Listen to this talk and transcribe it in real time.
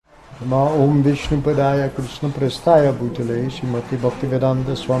Ma Om Vishnu Padaya Krishna Prestaya Bhutale Srimati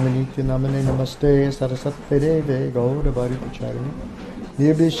Bhaktivedanta Swaminiti Namane Namaste Saraswati Deve Gaura Bari Pacharine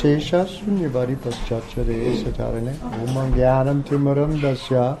Nirbhishesha Sunyavari Paschachare Satarane Om Gyanam Timaram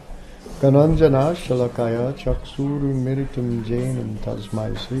Dasya Kananjana Shalakaya Chaksurun Meritum Jainam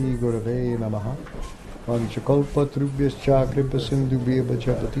Tasmai Sri Gurave Namaha Panchakalpa Trubhyascha Kripa Sindhu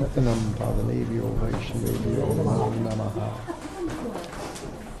Bhyabacha Patitanam Padanebhyo Vaishnavebhyo Namo Namaha.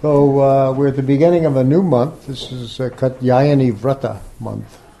 So we're at the beginning of a new month. This is Katyayani Vrata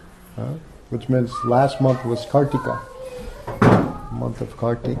month, which means last month was Kartika, month of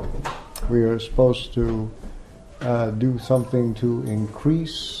Kartik. We are supposed to do something to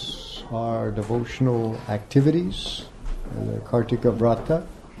increase our devotional activities, the Kartika Vrata.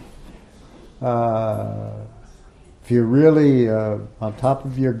 If you're really on top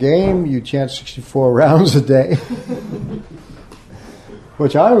of your game, you chant 64 rounds a day.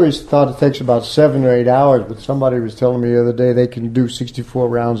 Which I always thought it takes about 7 or 8 hours, but somebody was telling me the other day they can do 64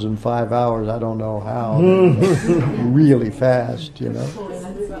 rounds in 5 hours. I don't know how. Really fast, you know.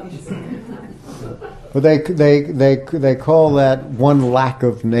 But they call that 1 lakh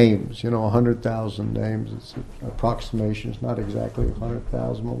of names, 100,000 names. It's an approximation. It's not exactly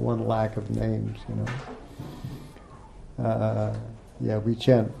 100,000, but 1 lakh of names, we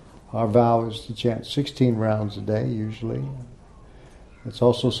chant. Our vow is to chant 16 rounds a day, usually. It's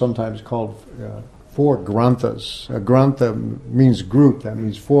also sometimes called 4 granthas. A grantha means group. That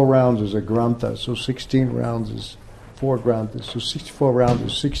means 4 rounds is a grantha. So 16 rounds is 4 granthas. So 64 rounds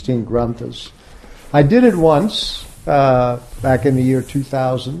is 16 granthas. I did it once back in the year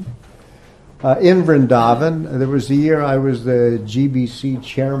 2000 in Vrindavan. There was the year I was the GBC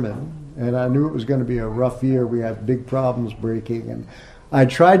chairman, and I knew it was going to be a rough year. We had big problems breaking, and I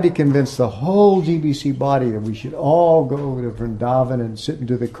tried to convince the whole GBC body that we should all go to Vrindavan and sit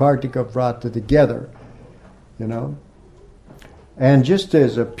into the Kartika Vrata together, And just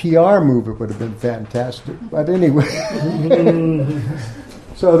as a PR move, it would have been fantastic. But anyway,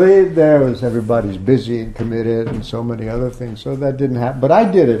 so everybody's busy and committed and so many other things. So that didn't happen. But I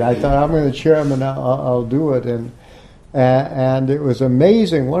did it. I thought, I'm going to chair them and I'll do it. And it was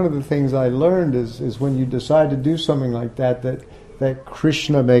amazing. One of the things I learned is when you decide to do something like that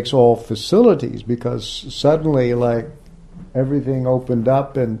Krishna makes all facilities, because suddenly, everything opened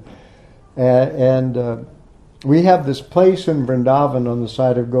up, and we have this place in Vrindavan on the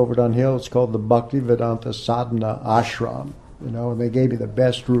side of Govardhan Hill. It's called the Bhaktivedanta Sadhana Ashram, and they gave me the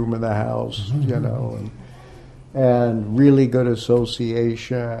best room in the house, and really good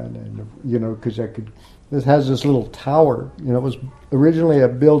association, and because this has this little tower. It was originally a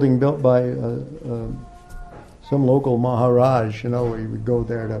building built by some local Maharaj, where he would go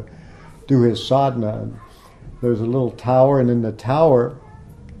there to do his sadhana. And there's a little tower, and in the tower,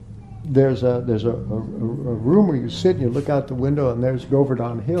 there's a room where you sit and you look out the window, and there's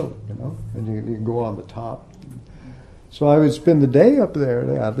Govardhan Hill, and you can go on the top. So I would spend the day up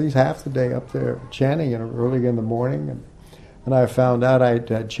there, at least half the day up there, chanting early in the morning. And I found out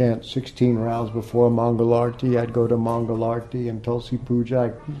I'd chant 16 rounds before Mangalarti. I'd go to Mangalarti and Tulsi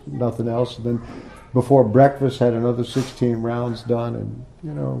Puja, nothing else. And then before breakfast, had another 16 rounds done, and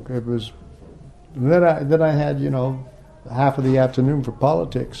it was. And then I had half of the afternoon for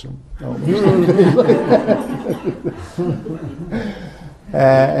politics and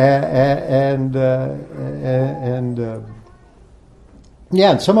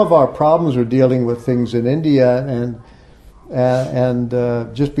and some of our problems are dealing with things in India, and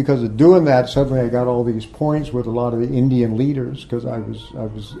just because of doing that, suddenly I got all these points with a lot of the Indian leaders because I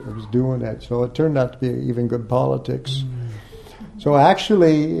was doing that. So it turned out to be even good politics. So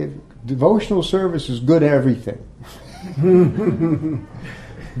actually, devotional service is good everything,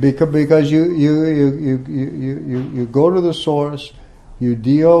 because you go to the source, you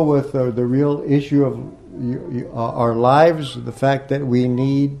deal with the real issue of our lives, the fact that we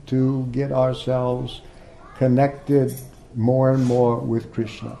need to get ourselves connected more and more with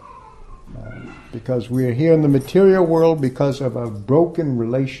Krishna, because we are here in the material world because of a broken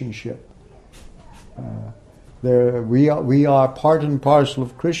relationship. We are part and parcel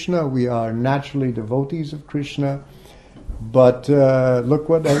of Krishna. We are naturally devotees of Krishna, but look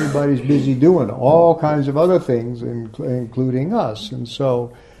what everybody's busy doing, all kinds of other things, including us. And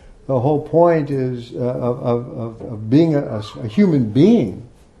so the whole point is of being a human being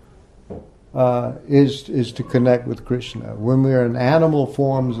is to connect with Krishna. When we're in animal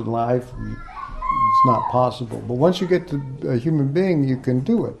forms in life, it's not possible. But once you get to a human being, you can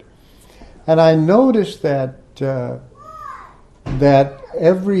do it. And I noticed that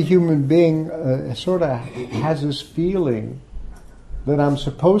every human being sort of has this feeling that I'm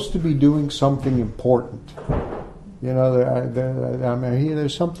supposed to be doing something important. You know,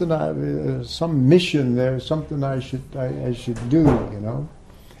 there's something, some mission. There's something I should do. You know,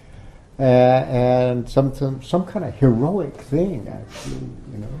 and some kind of heroic thing, actually.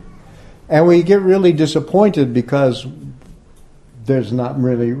 You know, and we get really disappointed because there's not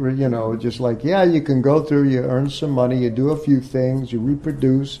really, you know, just like, yeah, you can go through, you earn some money, you do a few things, you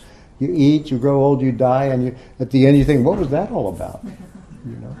reproduce, you eat, you grow old, you die, and at the end you think, what was that all about?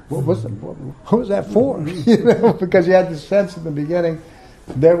 You know, what was that for? You know, because you had the sense in the beginning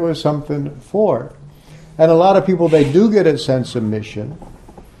there was something for it. And a lot of people, they do get a sense of mission,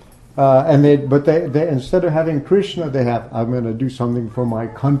 but they instead of having Krishna, they have, I'm going to do something for my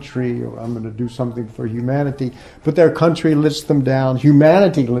country, or I'm going to do something for humanity. But their country lets them down.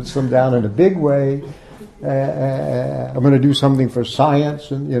 Humanity lets them down in a big way. I'm going to do something for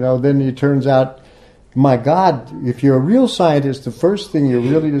science, and you know, then it turns out, my God, if you're a real scientist, the first thing you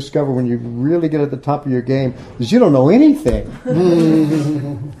really discover when you really get at the top of your game is you don't know anything.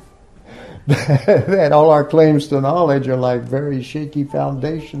 That all our claims to knowledge are like very shaky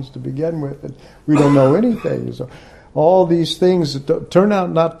foundations to begin with, and we don't know anything. So all these things turn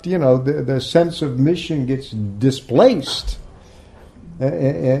out not, you know, the sense of mission gets displaced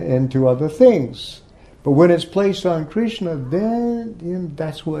into other things. But when it's placed on Krishna, then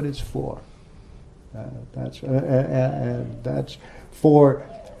that's what it's for. That's for,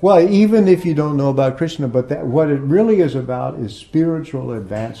 well, even if you don't know about Krishna, but what it really is about is spiritual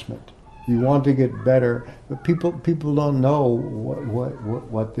advancement. You want to get better, but people don't know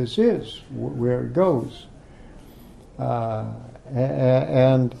what this is, where it goes. But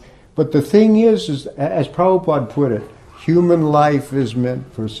the thing is, as Prabhupada put it, human life is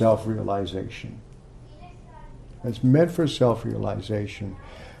meant for self-realization. It's meant for self-realization.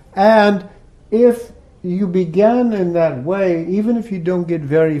 And if you begin in that way, even if you don't get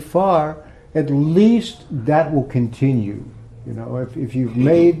very far, at least that will continue. You know, if you've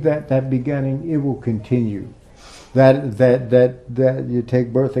made that beginning, it will continue. That you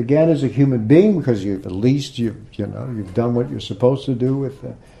take birth again as a human being because you've done what you're supposed to do with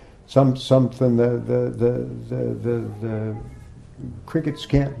something the crickets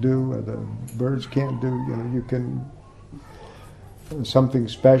can't do or the birds can't do. You know, you can something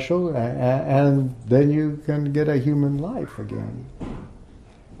special, and then you can get a human life again.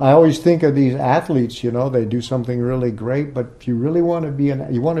 I always think of these athletes, you know, they do something really great, but if you really want to be a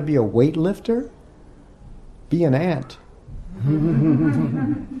weightlifter, be an ant.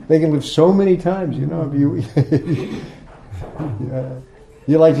 They can live so many times, you know.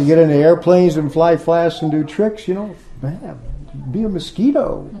 You like to get into airplanes and fly fast and do tricks, you know, man, be a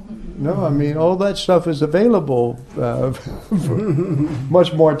mosquito. No, I mean, all that stuff is available for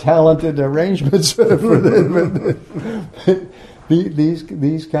much more talented arrangements for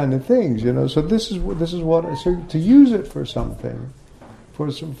these kind of things, you know. So this is what to use it for something,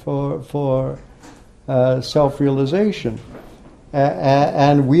 for self-realization,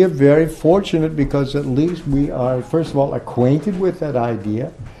 and we are very fortunate because at least we are, first of all, acquainted with that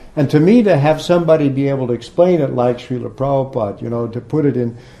idea, and to me, to have somebody be able to explain it like Srila Prabhupada, you know, to put it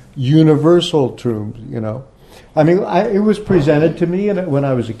in universal terms, you know. I mean, it was presented to me when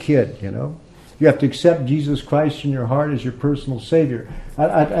I was a kid, you know. You have to accept Jesus Christ in your heart as your personal Savior.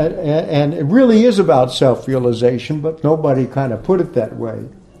 And it really is about self-realization, but nobody kind of put it that way.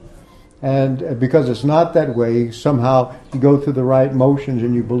 And because it's not that way, somehow you go through the right motions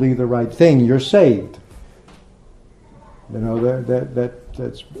and you believe the right thing, you're saved. You know,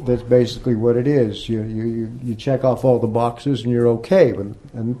 that's basically what it is. You check off all the boxes and you're okay,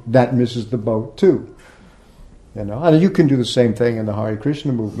 and that misses the boat too. You know, and you can do the same thing in the Hare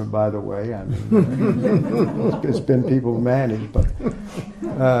Krishna movement, by the way. I mean, it's been people managed, but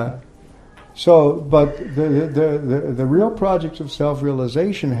the real project of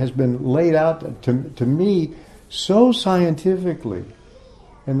self-realization has been laid out to me so scientifically,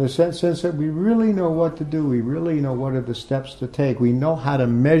 in the sense that we really know what to do. We really know what are the steps to take. We know how to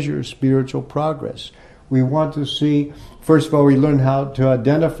measure spiritual progress. We want to see, first of all, we learn how to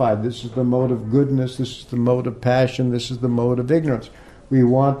identify this is the mode of goodness, this is the mode of passion, this is the mode of ignorance. We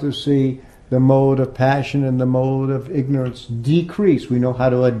want to see the mode of passion and the mode of ignorance decrease. We know how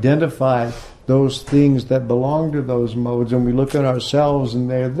to identify those things that belong to those modes, and we look at ourselves and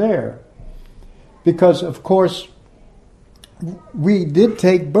they're there. Because, of course, we did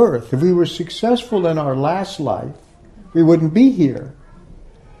take birth. If we were successful in our last life, we wouldn't be here.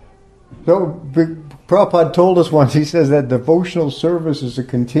 So Prabhupada told us once, he says that devotional service is a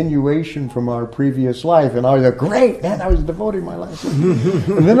continuation from our previous life. And I was like, great, man, I was devoting my life.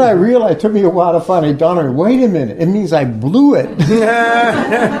 And then I realized, it took me a while to finally dawn on me, wait a minute, it means I blew it.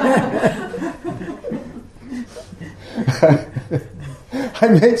 I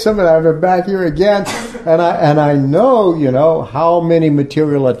made some of that. I'm back here again, and I know, how many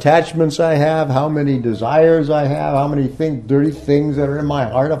material attachments I have, how many desires I have, how many dirty things that are in my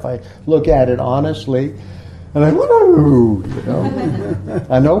heart. If I look at it honestly, and I I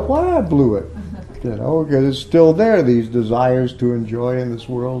know why I blew it, because it's still there. These desires to enjoy in this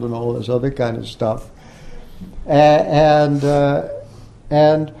world and all this other kind of stuff, and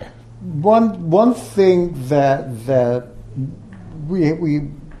one thing that we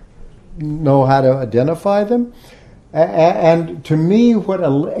know how to identify them, and to me, what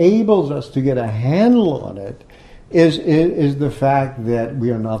enables us to get a handle on it is the fact that we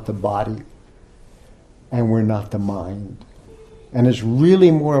are not the body, and we're not the mind, and it's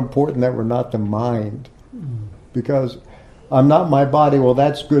really more important that we're not the mind, because I'm not my body. Well,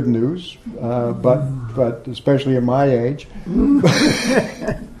 that's good news, but especially at my age.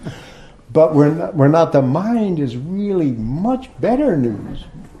 But we're not the mind is really much better news,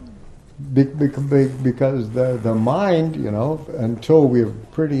 because the mind, until we're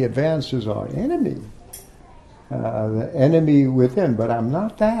pretty advanced, is our enemy, the enemy within. But I'm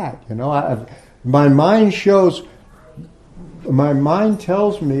not that. My mind tells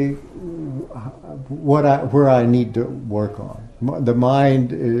me where I need to work on. The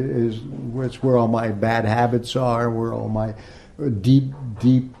mind is where all my bad habits are, where all my deep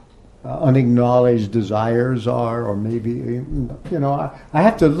unacknowledged desires are, or maybe, I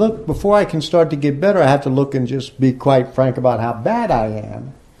have to look, before I can start to get better, I have to look and just be quite frank about how bad I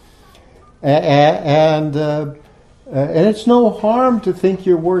am. And it's no harm to think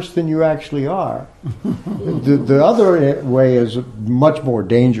you're worse than you actually are. The other way is much more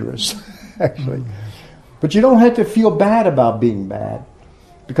dangerous, actually. But you don't have to feel bad about being bad,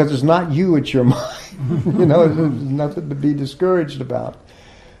 because it's not you, it's your mind. There's nothing to be discouraged about.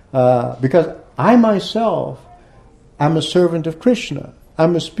 Because I myself am a servant of Krishna.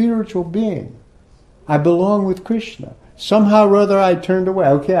 I'm a spiritual being. I belong with Krishna. Somehow or other I turned away.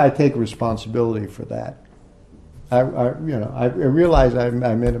 Okay, I take responsibility for that. I realize I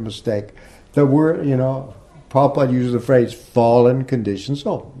made a mistake. The word, Prabhupada uses the phrase fallen conditions.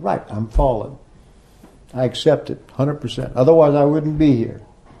 Oh, right, I'm fallen. I accept it 100%. Otherwise I wouldn't be here.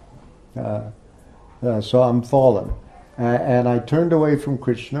 So I'm fallen. And I turned away from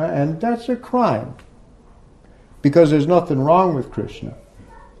Krishna, and that's a crime. Because there's nothing wrong with Krishna.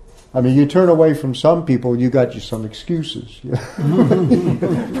 I mean, you turn away from some people, you got some excuses.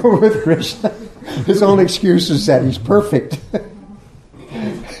 But with Krishna, his only excuse is that he's perfect.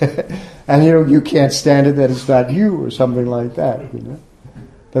 And you can't stand it that it's not you, or something like that.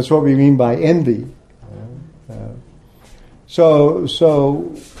 That's what we mean by envy. So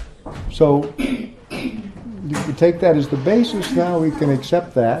you take that as the basis. Now we can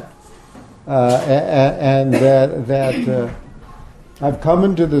accept that, and that I've come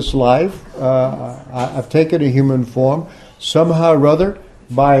into this life. I've taken a human form somehow or other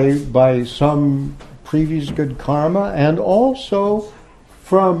by some previous good karma, and also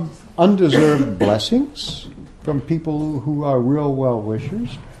from undeserved blessings from people who are real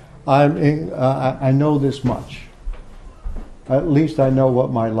well-wishers. I know this much. At least I know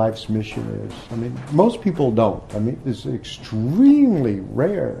what my life's mission is. I mean, most people don't. I mean, it's extremely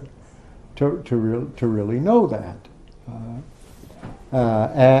rare to really know that.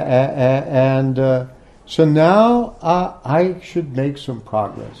 So now I should make some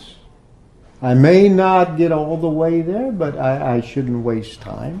progress. I may not get all the way there, but I shouldn't waste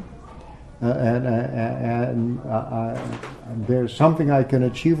time. And there's something I can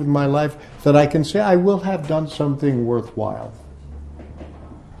achieve in my life that I can say I will have done something worthwhile.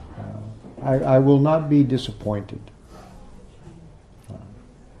 I will not be disappointed.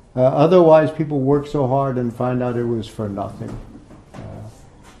 Otherwise, people work so hard and find out it was for nothing.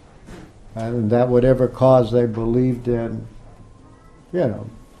 And that whatever cause they believed in,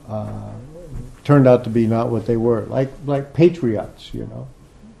 turned out to be not what they were. Like patriots,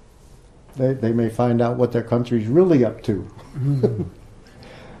 They may find out what their country's really up to.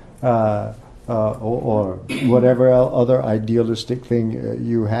 Or whatever other idealistic thing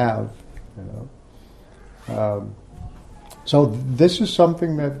you have. So this is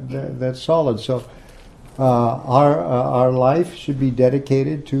something that's solid. So our life should be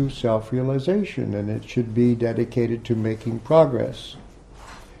dedicated to self-realization, and it should be dedicated to making progress.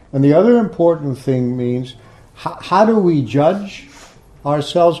 And the other important thing means, how do we judge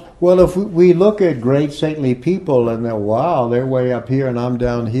ourselves. Well, if we look at great saintly people and they're, wow, they're way up here and I'm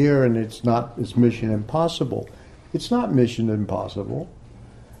down here, and it's mission impossible. It's not mission impossible.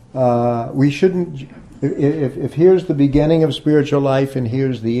 We shouldn't. If here's the beginning of spiritual life and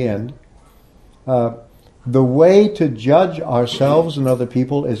here's the end, the way to judge ourselves and other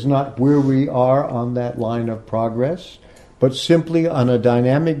people is not where we are on that line of progress, but simply on a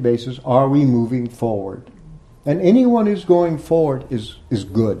dynamic basis, are we moving forward? And anyone who's going forward is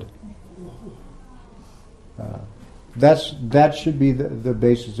good. That should be the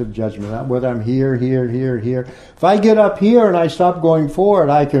basis of judgment. Not whether I'm here. If I get up here and I stop going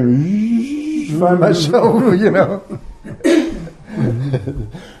forward, I can find myself,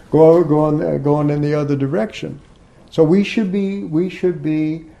 going in the other direction. So we should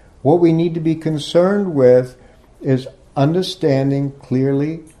be. What we need to be concerned with is understanding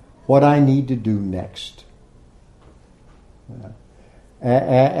clearly what I need to do next.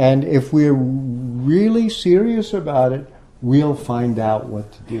 And if we're really serious about it, we'll find out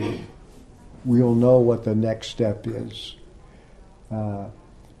what to do. We'll know what the next step is.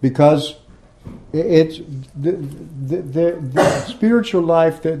 Because it's the spiritual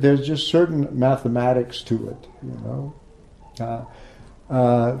life, there's just certain mathematics to it,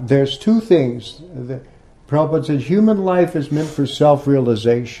 there's two things. Prabhupada says human life is meant for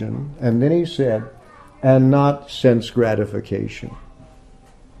self-realization, and then he said, and not sense gratification.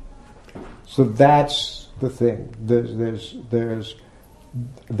 So that's the thing. There's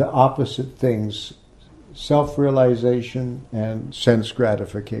the opposite things, self-realization and sense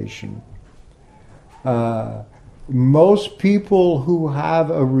gratification. Most people who have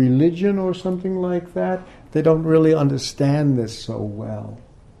a religion or something like that, they don't really understand this so well.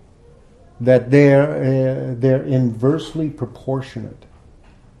 That they're inversely proportionate.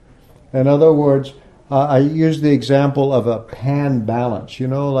 In other words, I use the example of a pan balance.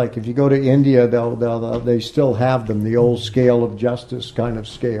 Like if you go to India, they still have them, the old scale of justice kind of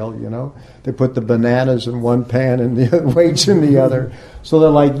scale. They put the bananas in one pan and the weights in the other. So they're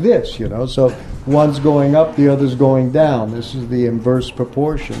like this. So one's going up, the other's going down. This is the inverse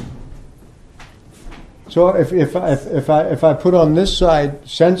proportion. So if I put on this side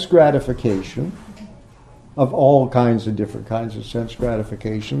sense gratification of all kinds of different kinds of sense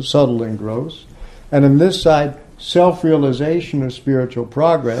gratification, subtle and gross, and on this side self-realization of spiritual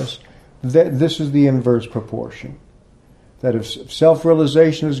progress, this is the inverse proportion. That if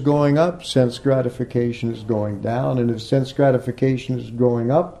self-realization is going up, sense gratification is going down, and if sense gratification is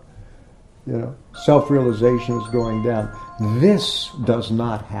going up, self-realization is going down. This does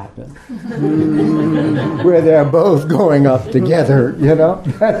not happen. Where they're both going up together,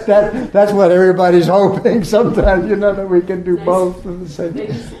 That's what everybody's hoping sometimes, that we can do both at the same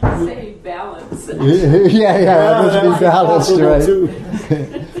time. They say balance. Let's be balanced, right?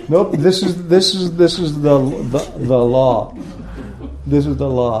 Nope, this is the law. This is the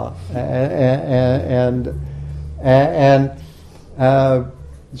law.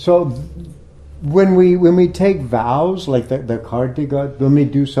 So when we take vows, like the Kartika, when we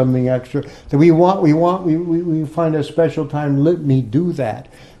do something extra, that we find a special time, let me do that.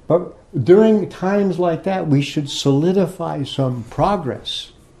 But during times like that, we should solidify some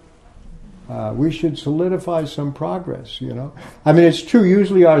progress. I mean, it's true,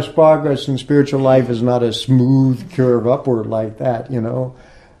 usually our progress in spiritual life is not a smooth curve upward like that, and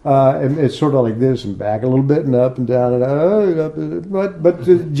it's sort of like this and back a little bit and up and down and up. But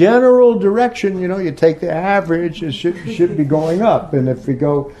the general direction, you take the average, it should be going up. And if we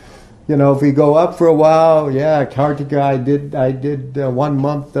go up for a while, Kartika, I did 1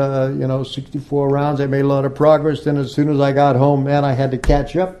 month, 64 rounds. I made a lot of progress. Then as soon as I got home, man, I had to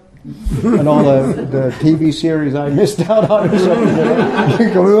catch up. And all the TV series I missed out on or something.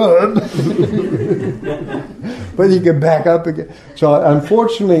 You go up. But you can back up again. So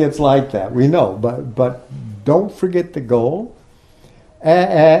unfortunately it's like that. We know. But don't forget the goal.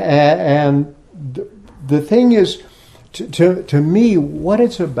 And the thing is, to me, what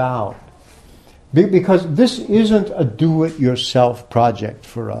it's about, because this isn't a do-it-yourself project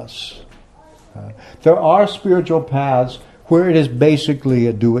for us. There are spiritual paths where it is basically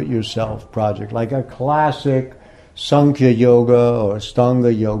a do-it-yourself project, like a classic Sankhya Yoga or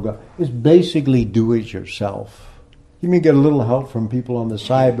Stanga Yoga is basically do-it-yourself. You may get a little help from people on the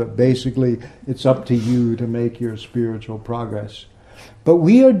side, but basically it's up to you to make your spiritual progress. But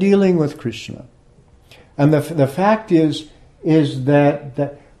we are dealing with Krishna. And the fact is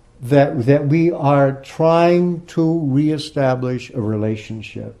that we are trying to reestablish a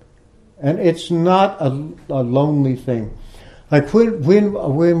relationship. And it's not a lonely thing. Like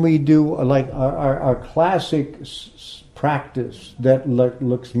when we do like our classic practice that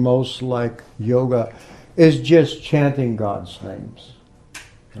looks most like yoga is just chanting God's names.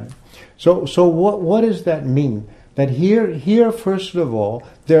 Right? So what does that mean? That here first of all,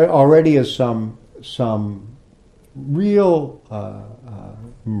 there already is some real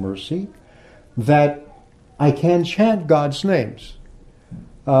mercy that I can chant God's names.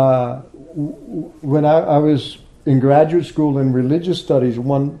 When I was in graduate school in religious studies,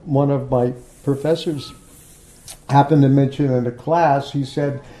 one of my professors happened to mention in a class, he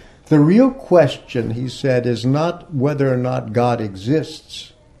said, the real question, he said, is not whether or not God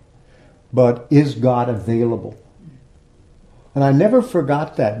exists, but is God available? And I never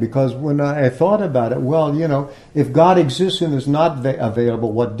forgot that, because when I thought about it, well, if God exists and is not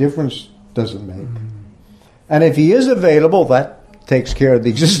available, what difference does it make? And if he is available, that takes care of the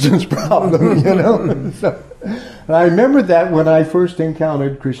existence problem, So, and I remember that when I first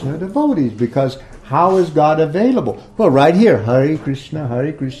encountered Krishna devotees, because how is God available? Well, right here, Hare Krishna,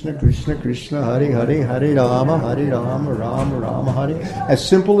 Krishna Krishna, Hare Hare, Hare Rama, Rama Rama, Hare. As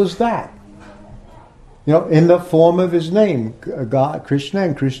simple as that. In the form of his name, God, Krishna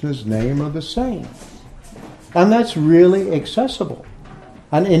and Krishna's name are the same. And that's really accessible.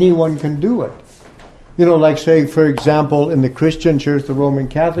 And anyone can do it. Like say, for example, in the Christian church, the Roman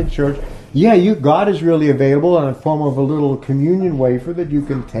Catholic Church, God is really available in the form of a little communion wafer that you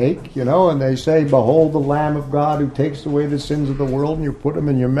can take, and they say, behold the Lamb of God who takes away the sins of the world, and you put them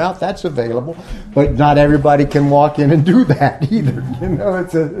in your mouth. That's available. But not everybody can walk in and do that either.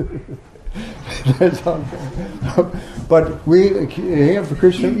 But we here for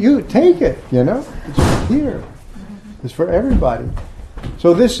Krishna, you take it, It's here. It's for everybody.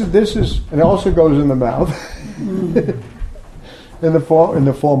 So this is, and it also goes in the mouth, in the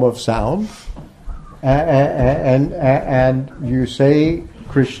form of sound, and you say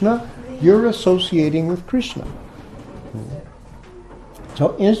Krishna, you're associating with Krishna.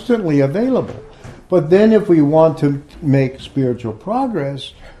 So instantly available. But then, if we want to make spiritual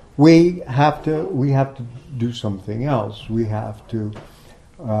progress, we have to do something else. We have to.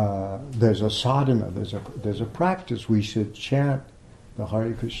 There's a sadhana. There's a practice. We should chant the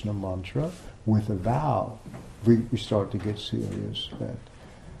Hare Krishna mantra with a vow. We start to get serious.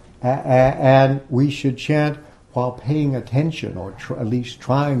 And we should chant while paying attention, or at least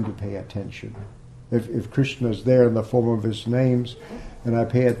trying to pay attention. If Krishna is there in the form of his names, and I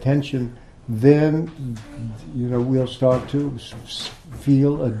pay attention, then we'll start to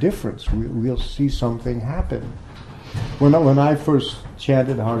feel a difference. We'll see something happen. When I first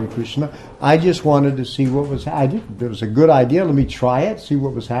chanted Hare Krishna, I just wanted to see what was happening. It was a good idea. Let me try it, see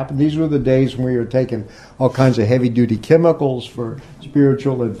what was happening. These were the days when we were taking all kinds of heavy-duty chemicals for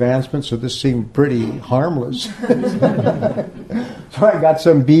spiritual advancement, so this seemed pretty harmless. So I got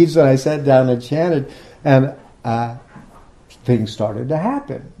some beads and I sat down and chanted, and things started to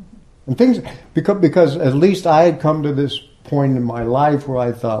happen. And things, because at least I had come to this point in my life where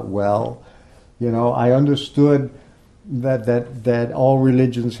I thought, well, I understood that all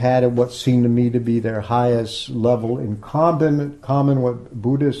religions had what seemed to me to be their highest level in common. What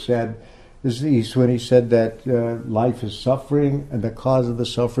Buddha said is when he said that life is suffering, and the cause of the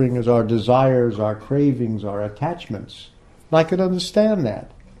suffering is our desires, our cravings, our attachments. And I could understand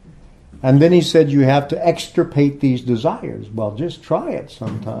that. And then he said you have to extirpate these desires. Well, just try it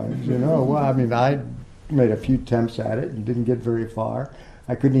sometimes, Well, I made a few attempts at it and didn't get very far.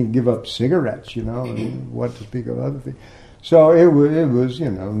 I couldn't even give up cigarettes, and what to speak of other things. So it was,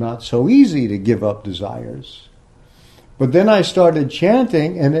 not so easy to give up desires. But then I started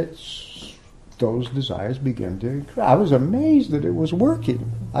chanting, and those desires began to increase. I was amazed that it was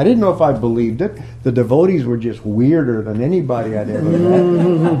working. I didn't know if I believed it. The devotees were just weirder than anybody I'd ever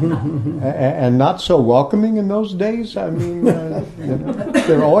met, and not so welcoming in those days.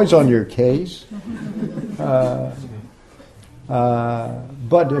 They're always on your case.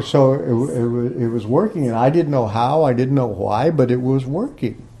 But so it was working, and I didn't know how, I didn't know why, but it was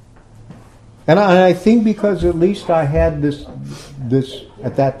working. And I think because at least I had this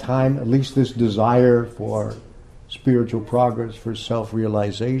at that time, at least this desire for spiritual progress, for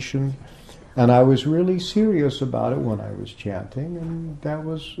self-realization, and I was really serious about it when I was chanting, and it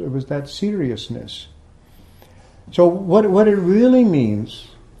was that seriousness. So what it really means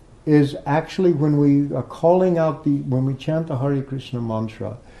is actually when we are calling out when we chant the Hare Krishna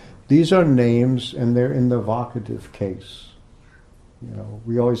mantra, these are names and they're in the vocative case.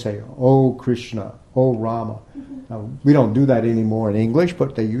 We always say, "Oh Krishna, oh Rama." Now, we don't do that anymore in English,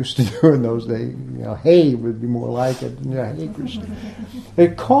 but they used to do in those days. Hey would be more like it. Hey Krishna.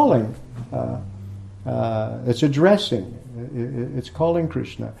 It's calling. It's addressing. It's calling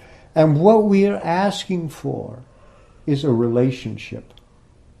Krishna. And what we are asking for is a relationship.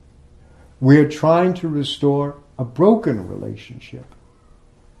 We're trying to restore a broken relationship.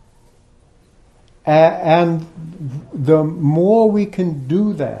 And the more we can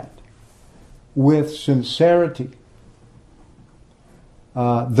do that with sincerity,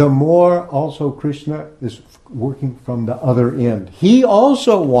 the more also Krishna is working from the other end. He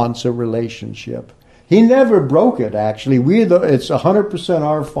also wants a relationship. He never broke it, actually. It's 100%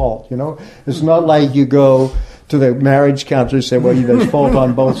 our fault, you know. It's not like you go to the marriage counselor and say, well, there's fault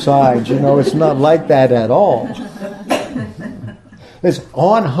on both sides. You know, it's not like that at all. It's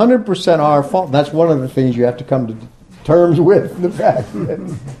 100% our fault. That's one of the things you have to come to terms with, the fact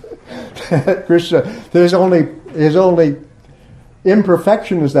that Krishna, his only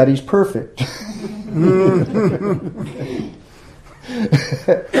imperfection is that he's perfect.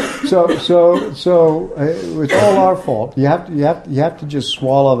 So it's all our fault. You have to just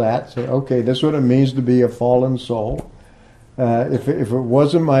swallow that. Say, okay, this is what it means to be a fallen soul. If it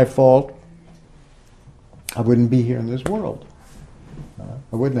wasn't my fault, I wouldn't be here in this world.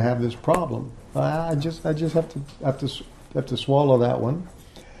 I wouldn't have this problem. I just have to swallow that one.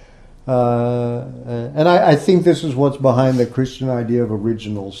 And I think this is what's behind the Christian idea of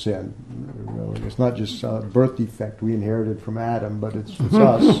original sin. Really, it's not just a birth defect we inherited from Adam, but it's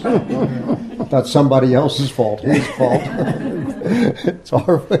us. Not somebody else's fault, his fault. It's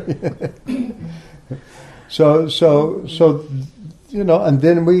our So you know, and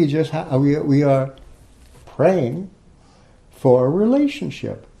then we just we are praying for a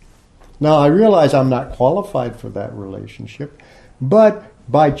relationship. Now I realize I'm not qualified for that relationship, but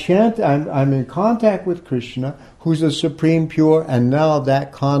by chant, I'm in contact with Krishna, who's the supreme pure, and now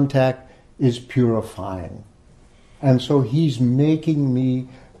that contact is purifying. And so he's making me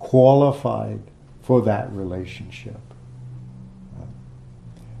qualified for that relationship.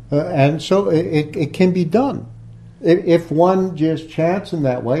 And so it can be done. If one just chants in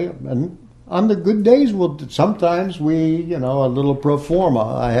that way, and on the good days, sometimes a little pro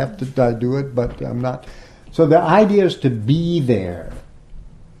forma, I have to do it, but I'm not. So the idea is to be there.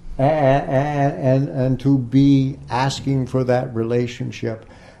 And to be asking for that relationship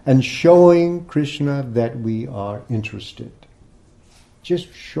and showing Krishna that we are interested.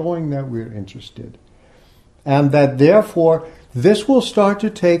 Just showing that we're interested. And that therefore this will start to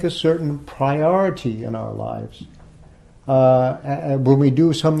take a certain priority in our lives. When we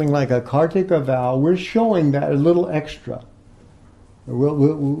do something like a Kartika vow, we're showing that a little extra.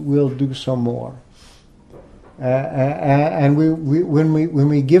 We'll do some more. And when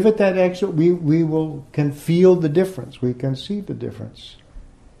we give it that extra, we can feel the difference. We can see the difference,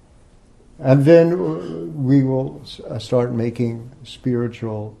 and then we will start making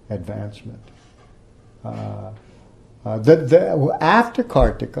spiritual advancement. After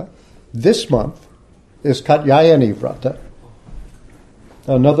Kartika, this month is Katyayani Vrata,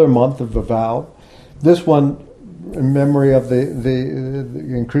 another month of the vow. This one in memory of the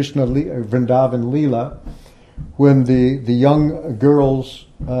in Krishna Vrindavan Lila. When the young girls,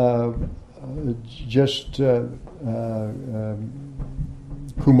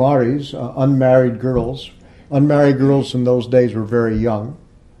 Kumaris, unmarried girls in those days were very young,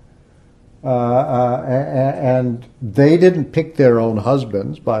 and they didn't pick their own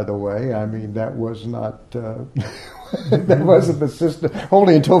husbands, by the way. I mean, that was not, that wasn't the system,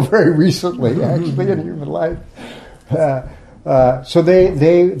 only until very recently, actually, in human life. So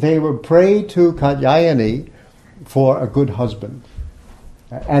they would pray to Katyayani for a good husband,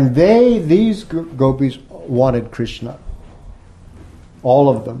 and these gopis wanted Krishna. All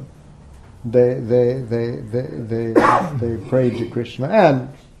of them, they prayed to Krishna, and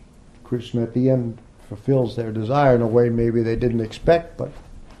Krishna at the end fulfills their desire in a way maybe they didn't expect, but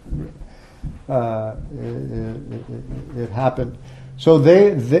it happened. So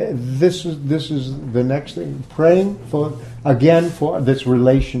this is the next thing, praying for this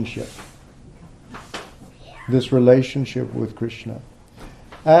relationship. This relationship with Krishna.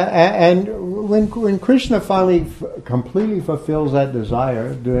 And when Krishna finally completely fulfills that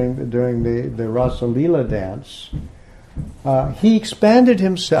desire during the Rasa Lila dance, he expanded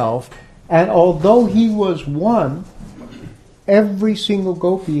himself, and although he was one, every single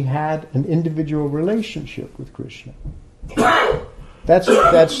gopi had an individual relationship with Krishna. That's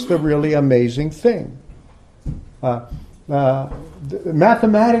the really amazing thing.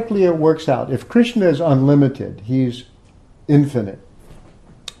 Mathematically it works out. If Krishna is unlimited, he's infinite,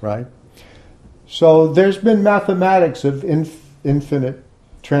 right? So there's been mathematics of infinite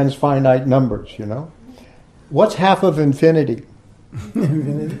transfinite numbers, you know. What's half of infinity?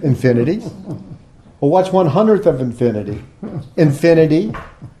 Infinity. Well, what's 1/100th of infinity? Infinity.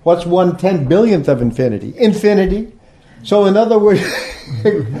 What's 1/10 billionth of infinity? Infinity. So in other words,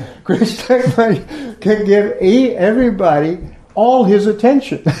 Krishna can give everybody all his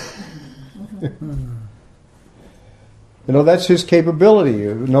attention. That's his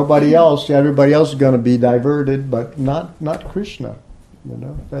capability. Nobody else, everybody else is going to be diverted, but not Krishna.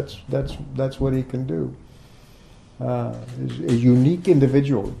 That's what he can do. Is a unique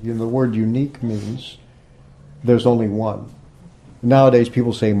individual. The word unique means there's only one. Nowadays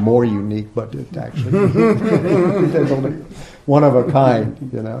people say more unique, but it actually there's only one of a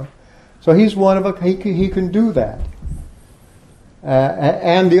kind. So he's one of a. He can do that.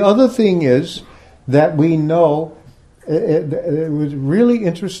 And the other thing is that we know. It was really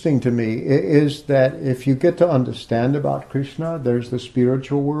interesting to me is that if you get to understand about Krishna, there's the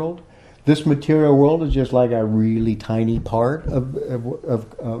spiritual world. This material world is just like a really tiny part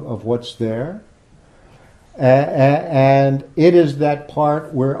of what's there. And it is that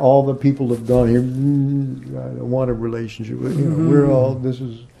part where all the people have gone here, I don't want a relationship with we're all, this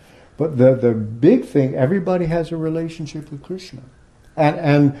is, but the big thing, everybody has a relationship with Krishna.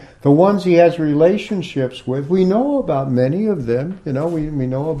 And the ones he has relationships with, we know about many of them. We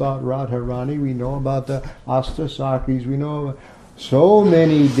know about Radharani, we know about the Astasakis, we know so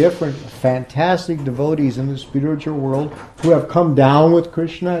many different fantastic devotees in the spiritual world who have come down with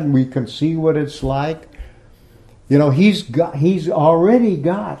Krishna, and we can see what it's like. He's already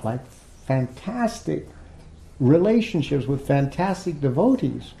got like fantastic relationships with fantastic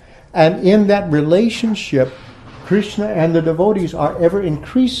devotees. And in that relationship, Krishna and the devotees are ever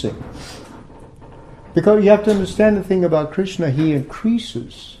increasing. Because you have to understand the thing about Krishna, he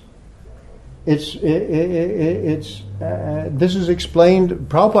increases. This is explained.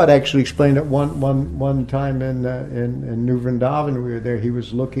 Prabhupada actually explained it one time in New Vrindavan. We were there. He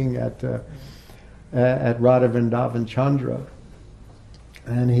was looking at Radha Vrindavan Chandra,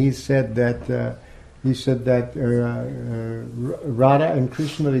 and he said that Radha and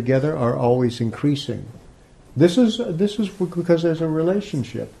Krishna together are always increasing. This is because there's a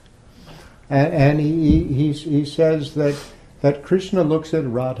relationship, and he says that Krishna looks at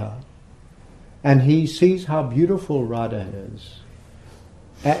Radha, and he sees how beautiful Radha is,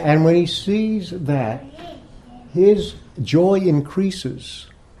 and when he sees that, his joy increases.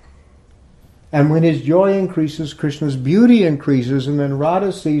 And when his joy increases, Krishna's beauty increases, and then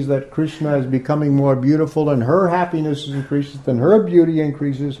Radha sees that Krishna is becoming more beautiful, and her happiness increases, then her beauty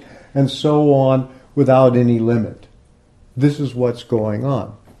increases, and so on, without any limit. This is what's going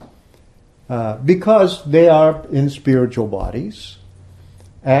on. Because they are in spiritual bodies,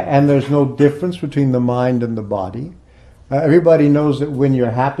 and there's no difference between the mind and the body. Everybody knows that when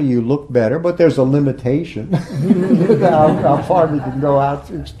you're happy, you look better, but there's a limitation how far we can go out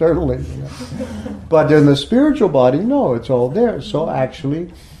externally. But in the spiritual body, no, it's all there. So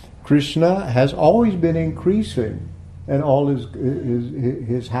actually, Krishna has always been increasing, and all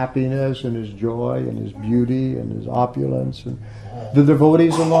his happiness and his joy and his beauty and his opulence, and the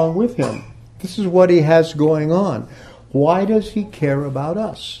devotees along with him. This is what he has going on. Why does he care about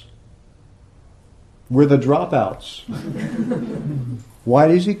us? We're the dropouts. Why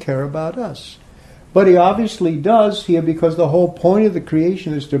does he care about us? But he obviously does here because the whole point of the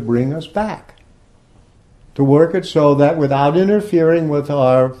creation is to bring us back. To work it so that without interfering with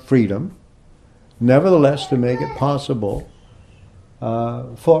our freedom, nevertheless to make it possible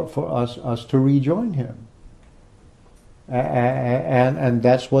for us to rejoin him. And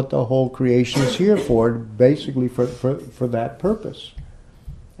that's what the whole creation is here for, basically for that purpose.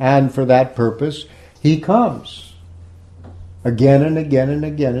 And for that purpose, he comes again and again and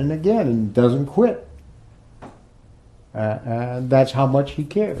again and again and doesn't quit. And that's how much he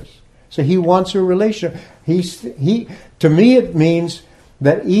cares. So he wants a relationship. To me it means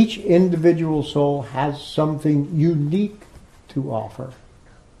that each individual soul has something unique to offer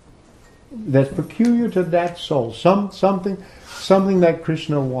that's peculiar to that soul. Something that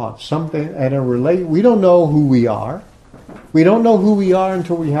Krishna wants. We don't know who we are. We don't know who we are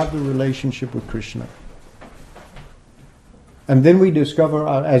until we have the relationship with Krishna. And then we discover,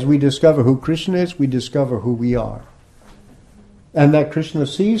 as we discover who Krishna is, we discover who we are. And that Krishna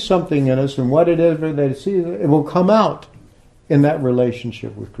sees something in us, and what it is that he sees, it will come out in that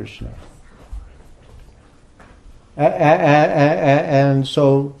relationship with Krishna. And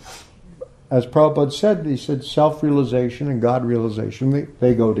so, as Prabhupada said, he said self-realization and God-realization,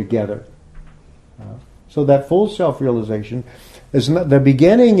 they go together. So that full self-realization is not, the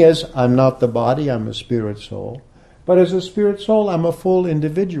beginning is, I'm not the body, I'm a spirit soul. But as a spirit soul, I'm a full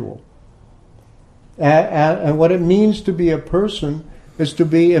individual. And what it means to be a person is to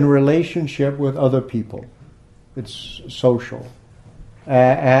be in relationship with other people. It's social.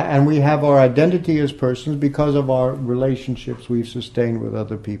 And we have our identity as persons because of our relationships we've sustained with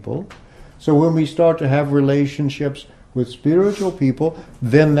other people. So when we start to have relationships with spiritual people,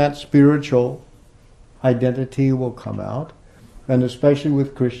 then that spiritual identity will come out. And especially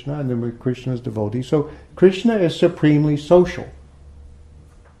with Krishna, and then with Krishna's devotees. So Krishna is supremely social.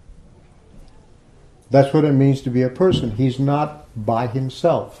 That's what it means to be a person. He's not by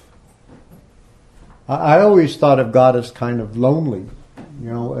himself. I always thought of God as kind of lonely.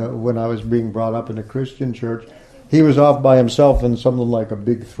 When I was being brought up in a Christian church, he was off by himself in something like a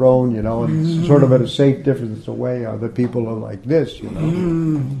big throne, and sort of at a safe distance away. Other people are like this,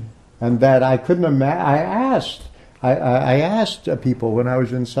 And that I couldn't imagine. I asked people when I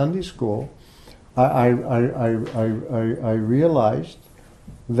was in Sunday school. I realized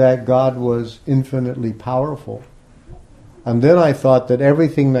that God was infinitely powerful, and then I thought that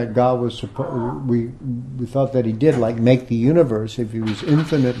everything that God was we thought that He did, like make the universe, if He was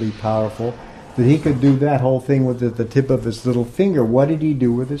infinitely powerful, that He could do that whole thing with the tip of His little finger. What did He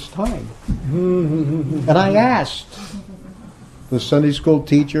do with His time? And I asked the Sunday school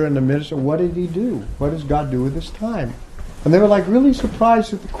teacher and the minister, what did He do? What does God do with His time? And they were like really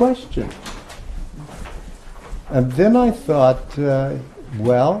surprised at the question. And then I thought,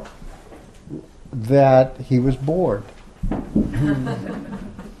 that He was bored.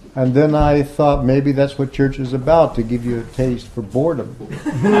 And then I thought maybe that's what church is about, to give you a taste for boredom.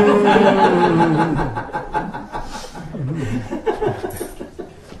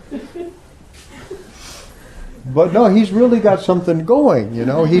 But no, He's really got something going,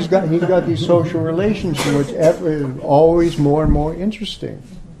 He's got these social relationships, which is always more and more interesting.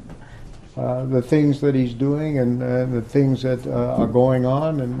 The things that He's doing and the things that are going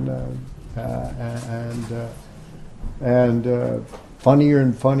on, and funnier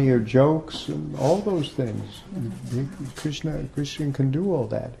and funnier jokes and all those things. Krishna can do all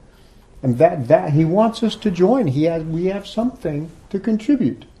that, and that He wants us to join. We have something to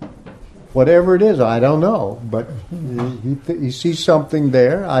contribute. Whatever it is, I don't know, but he sees something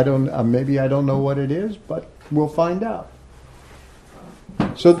there. Maybe I don't know what it is, but we'll find out.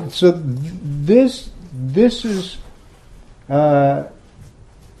 So this is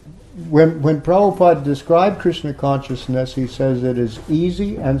when Prabhupada described Krishna consciousness, he says it is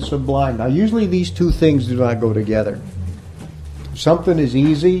easy and sublime. Now, usually these two things do not go together. If something is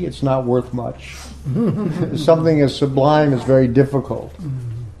easy, it's not worth much. Something is sublime is very difficult.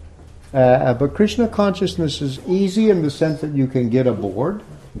 But Krishna consciousness is easy in the sense that you can get aboard.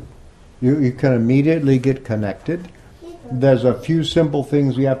 You can immediately get connected. There's a few simple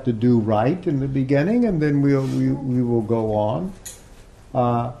things we have to do right in the beginning, and then we will go on.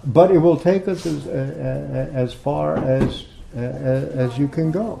 But it will take us as far as you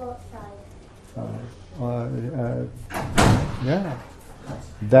can go. Yeah,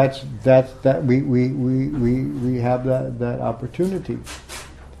 we have that opportunity.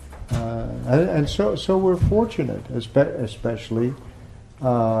 And so we're fortunate, especially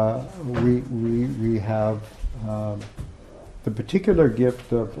we have the particular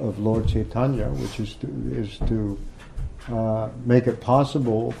gift of Lord Chaitanya, which is to make it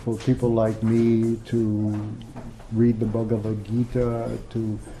possible for people like me to read the Bhagavad Gita,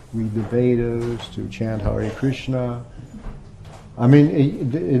 to read the Vedas, to chant Hare Krishna. I mean,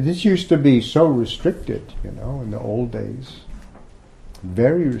 this used to be so restricted, in the old days.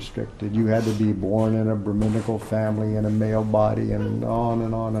 Very restricted. You had to be born in a Brahminical family in a male body, and on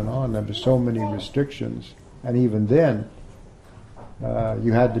and on and on. There were so many restrictions. And even then,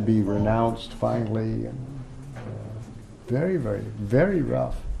 you had to be renounced finally, and very, very, very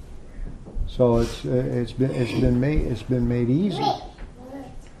rough. So it's been made easy.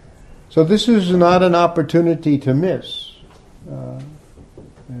 So this is not an opportunity to miss. It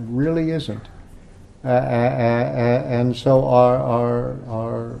really isn't. And so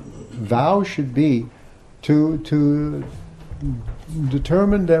our vow should be to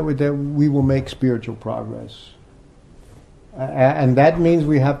determine that we will make spiritual progress, and that means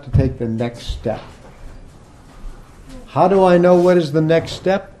we have to take the next step. How do I know what is the next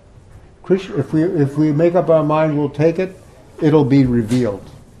step? If we make up our mind, we'll take it. It'll be revealed.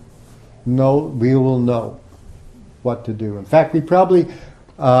 We will know what to do. In fact, we probably.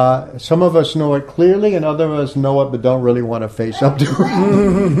 Some of us know it clearly, and other of us know it but don't really want to face up to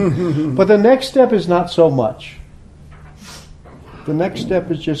it. But the next step is not so much. The next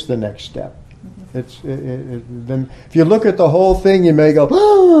step is just the next step. Then if you look at the whole thing, you may go,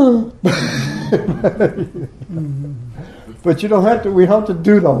 but you don't have to. We don't have to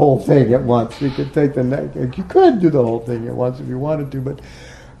do the whole thing at once. You could take the next. You could do the whole thing at once if you wanted to, but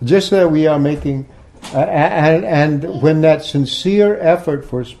just that we are making And when that sincere effort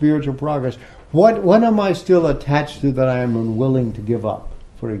for spiritual progress, what am I still attached to that I am unwilling to give up?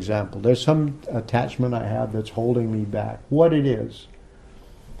 For example, there's some attachment I have that's holding me back. What it is,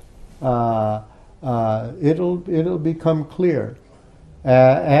 it'll become clear,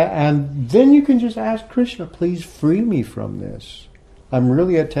 and then you can just ask Krishna, please free me from this. I'm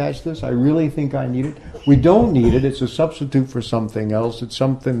really attached to this. I really think I need it. We don't need it. It's a substitute for something else. It's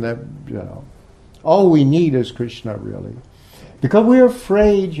something that, all we need is Krishna, really. Because we're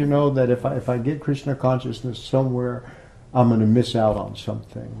afraid, that if I get Krishna consciousness somewhere, I'm going to miss out on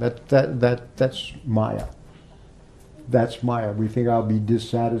something. That's Maya. That's Maya. We think I'll be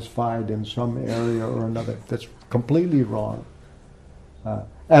dissatisfied in some area or another. That's completely wrong.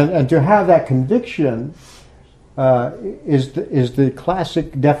 And to have that conviction is the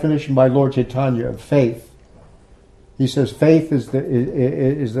classic definition by Lord Chaitanya of faith. He says faith is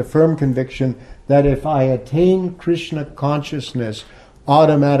the firm conviction that if I attain Krishna consciousness,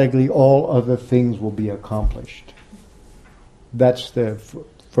 automatically all other things will be accomplished. That's the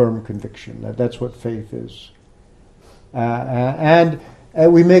firm conviction. That's what faith is. And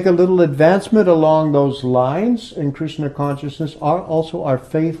we make a little advancement along those lines in Krishna consciousness. Also, our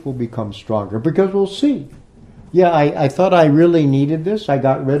faith will become stronger because we'll see. Yeah, I thought I really needed this. I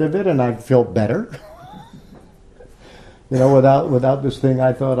got rid of it and I felt better. Without this thing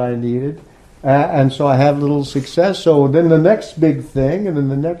I thought I needed. And so I have a little success. So then the next big thing, and then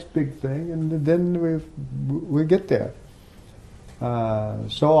the next big thing, and then we get there.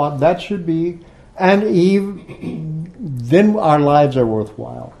 So that should be, and then our lives are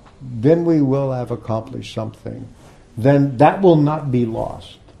worthwhile. Then we will have accomplished something. Then that will not be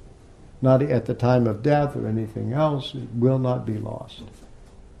lost. Not at the time of death or anything else. It will not be lost.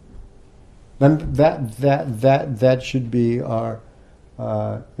 And that should be our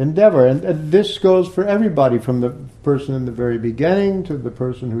endeavor. And this goes for everybody, from the person in the very beginning to the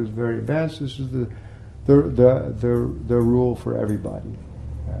person who's very advanced. This is the rule for everybody.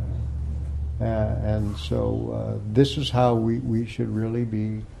 And so this is how we should really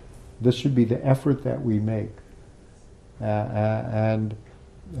be. This should be the effort that we make. And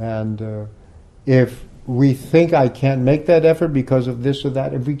if we think I can't make that effort because of this or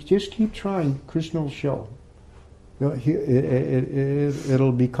that, if we just keep trying, Krishna will show.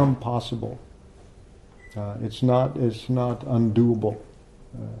 It'll become possible. It's not undoable.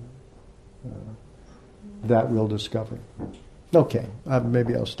 That we'll discover. Okay,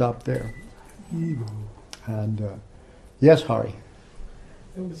 maybe I'll stop there. And yes, Hari.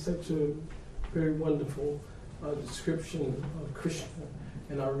 It was such a very wonderful description of Krishna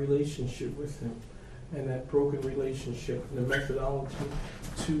and our relationship with him, and that broken relationship, and the methodology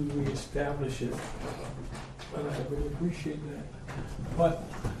to reestablish it. And I really appreciate that. But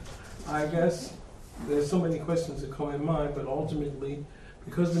I guess there's so many questions that come in mind, but ultimately,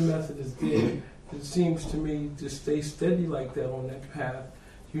 because the method is there, it seems to me to stay steady like that on that path,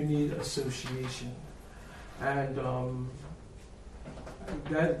 you need association. And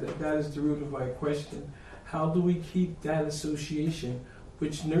that is the root of my question. How do we keep that association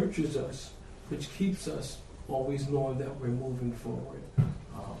which nurtures us, which keeps us always knowing that we're moving forward?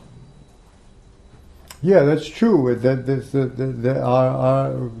 Yeah, that's true.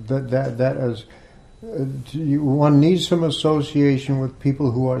 One needs some association with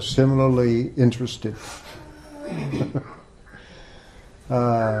people who are similarly interested.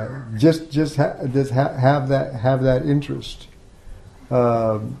 Just have that interest,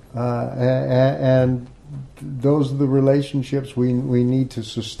 and those are the relationships we need to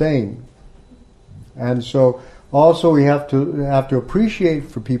sustain. And so also we have to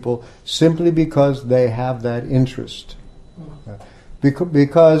appreciate for people simply because they have that interest,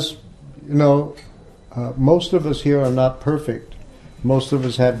 because most of us here are not perfect. Most of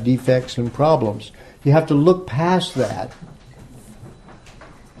us have defects and problems. You have to look past that.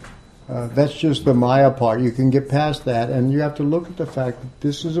 That's just the Maya part. You can get past that, and you have to look at the fact that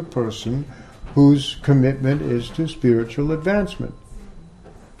this is a person whose commitment is to spiritual advancement,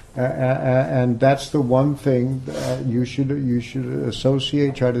 and that's the one thing that you should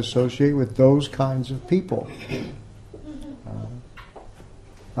try to associate with those kinds of people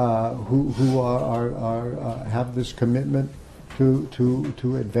who are have this commitment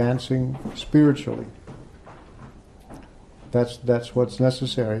to advancing spiritually. That's what's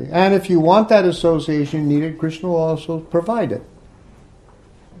necessary. And if you want that association needed, Krishna will also provide it.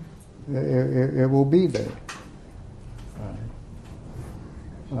 It will be there.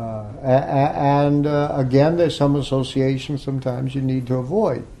 And again, there's some associations sometimes you need to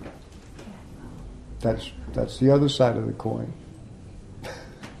avoid. That's the other side of the coin.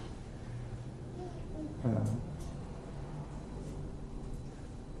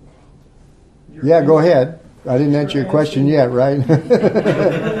 Yeah, go ahead. I didn't answer your question yet, right? You're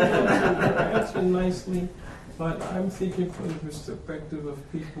answering nicely, but I'm thinking from the perspective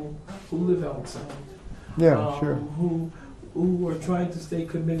of people who live outside. Yeah, sure. Who are trying to stay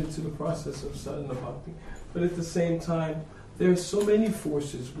committed to the process of sadhana bhakti. But at the same time, there are so many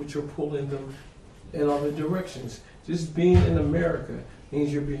forces which are pulling them in other directions. Just being in America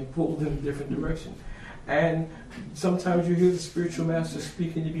means you're being pulled in a different direction. And sometimes you hear the spiritual master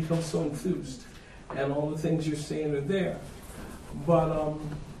speak and you become so enthused. And all the things you're saying are there. But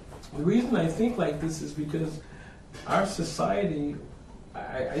the reason I think like this is because our society,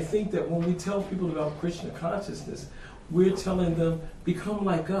 I think that when we tell people about Krishna consciousness, we're telling them, become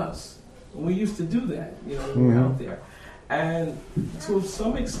like us. And we used to do that, when we were out there. And to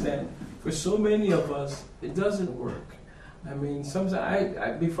some extent, for so many of us, it doesn't work. I mean, sometimes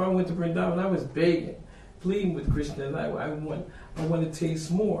I before I went to Vrindavan, I was begging, pleading with Krishna, and I want to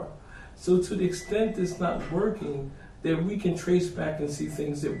taste more. So to the extent it's not working, that we can trace back and see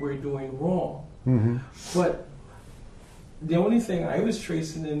things that we're doing wrong. Mm-hmm. But the only thing I was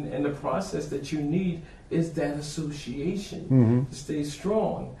tracing in the process that you need is that association to stay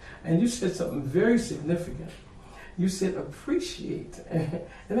strong. And you said something very significant. You said appreciate, and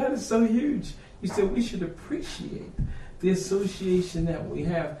that is so huge. You said we should appreciate the association that we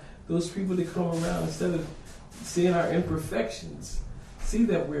have. Those people that come around, instead of seeing our imperfections, see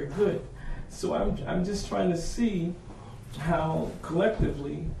that we're good. So I'm just trying to see how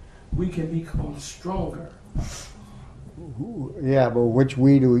collectively we can become stronger. Yeah, but which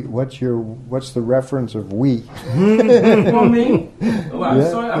we do? What's the reference of we? Well, me. Well, I'm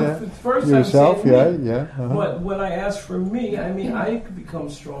sorry. First, yourself. I'm saying me. Yeah. Uh-huh. But when I ask for me, I mean I could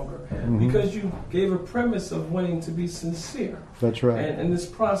become stronger because you gave a premise of wanting to be sincere. That's right. And in this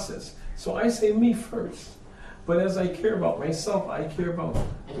process, so I say me first. But as I care about myself, I care about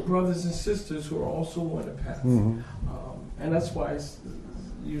the brothers and sisters who are also on the path. And that's why I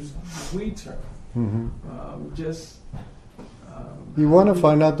use the we term. You want to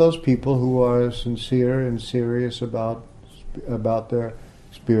find out those people who are sincere and serious about their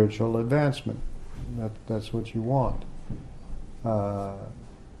spiritual advancement. That's what you want. Who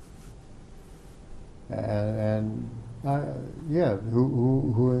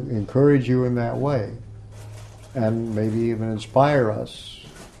encourage you in that way. And maybe even inspire us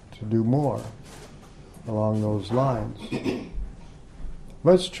to do more along those lines.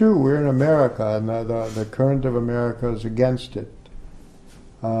 But it's true, we're in America, and the current of America is against it.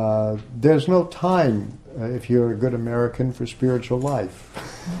 There's no time, if you're a good American, for spiritual life.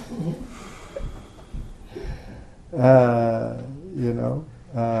 It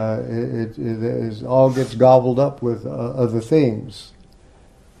all gets gobbled up with other things.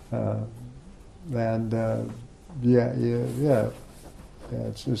 It's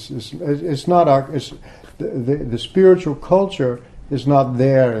not the spiritual culture is not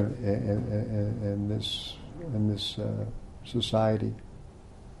there in this society.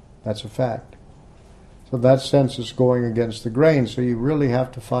 That's a fact. So that sense is going against the grain. So you really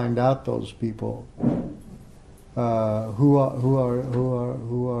have to find out those people who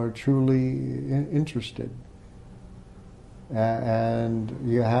are truly interested. And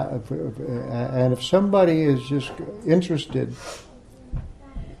you have, and if somebody is just interested,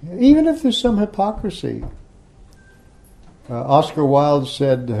 even if there's some hypocrisy. Oscar Wilde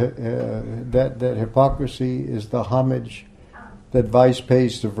said that hypocrisy is the homage that vice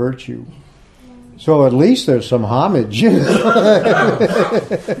pays to virtue. So at least there's some homage. A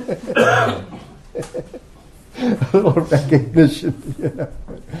little recognition,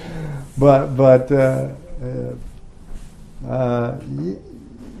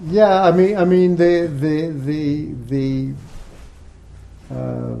 yeah, I mean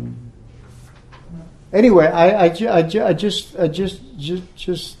anyway, I just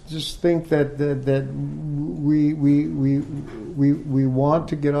think that we want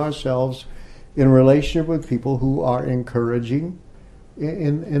to get ourselves in relationship with people who are encouraging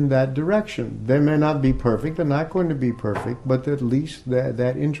in that direction. They may not be perfect; they're not going to be perfect, but at least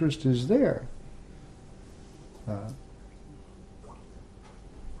that interest is there.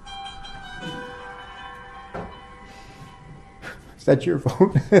 Is that your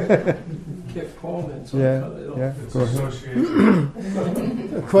phone? Kept calling, so yeah. Go ahead.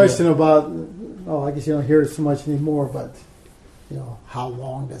 A question about, I guess you don't hear it so much anymore, but how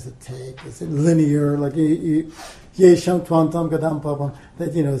long does it take? Is it linear? Like that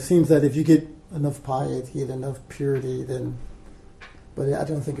it seems that if you get enough piety, get enough purity, then. But I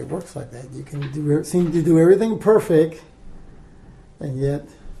don't think it works like that. You can seem to do everything perfect, and yet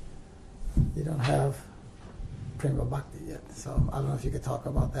you don't have prema bhakti yet. So I don't know if you could talk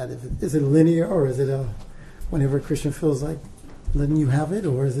about that. Is it linear, or is it whenever Krishna feels like letting you have it,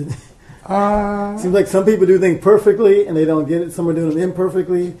 or is it? Seems like some people do things perfectly and they don't get it. Some are doing it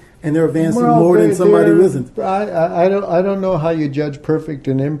imperfectly and they're advancing more than somebody who isn't. I don't know how you judge perfect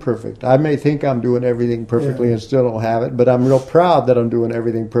and imperfect. I may think I'm doing everything perfectly and still don't have it, but I'm real proud that I'm doing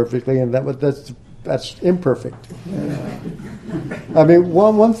everything perfectly, and that's imperfect. Yeah. I mean,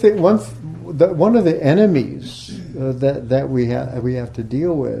 one of the enemies that we have to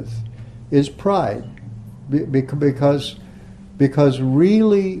deal with is pride, because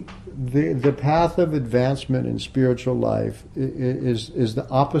really. The path of advancement in spiritual life is the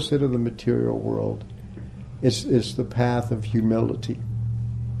opposite of the material world. It's the path of humility.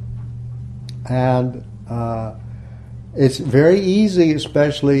 And it's very easy,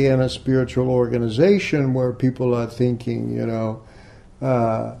 especially in a spiritual organization where people are thinking,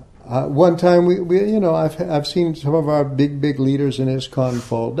 one time I've seen some of our big leaders in ISKCON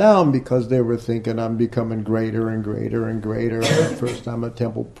fall down because they were thinking, I'm becoming greater and greater and greater. First I'm a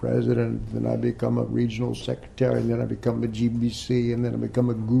temple president, then I become a regional secretary, and then I become a GBC, and then I become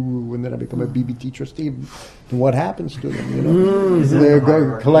a guru, and then I become a BBT trustee. And what happens to them? They're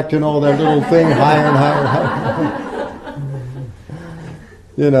collecting all that little thing higher and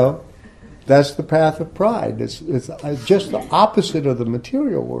higher. That's the path of pride. It's just the opposite of the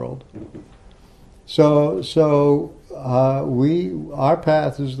material world. So our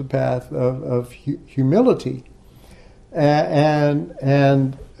path is the path of humility,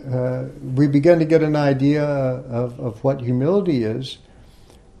 and we begin to get an idea of what humility is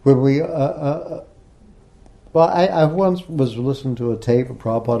when we. I once was listening to a tape of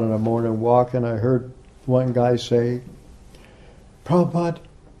Prabhupada on a morning walk, and I heard one guy say, "Prabhupada,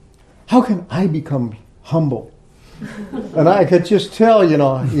 how can I become humble?" And I could just tell, what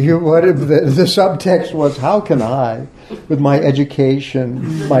the subtext was, how can I, with my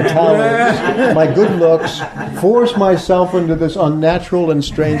education, my talents, my good looks, force myself into this unnatural and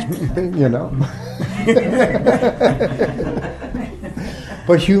strange thing,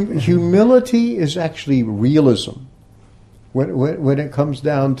 But humility is actually realism. When it comes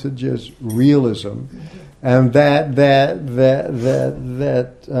down to just realism. And when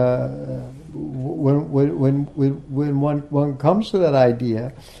one comes to that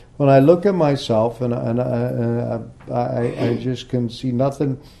idea, when I look at myself and I just can see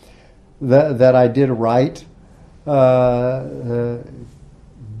nothing that I did right, then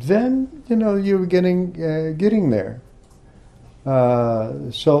you're getting there.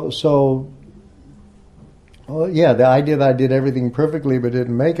 The idea that I did everything perfectly but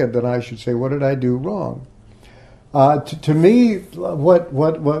didn't make it, then I should say, what did I do wrong? To me,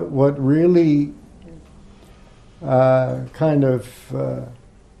 what really Srila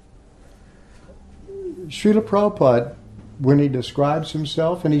Prabhupada, when he describes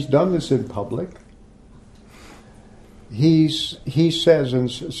himself, and he's done this in public, he says, and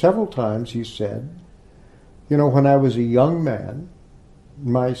several times he said, when I was a young man,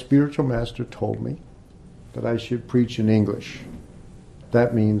 my spiritual master told me that I should preach in English.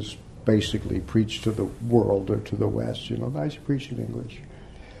 That means basically preach to the world or to the West. I should preach in English.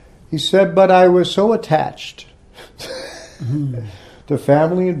 He said, but I was so attached to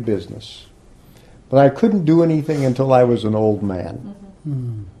family and business, but I couldn't do anything until I was an old man.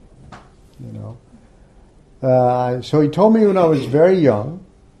 So he told me when I was very young,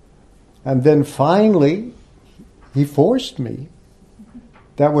 and then finally he forced me.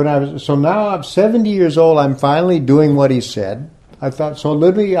 So now I'm 70 years old, I'm finally doing what he said. I thought,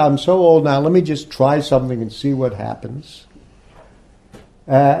 I'm so old now, let me just try something and see what happens.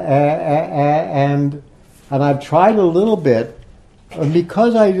 And I've tried a little bit, and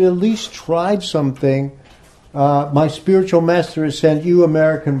because I at least tried something, my spiritual master has sent you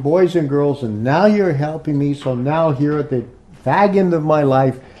American boys and girls, and now you're helping me, so now here at the fag end of my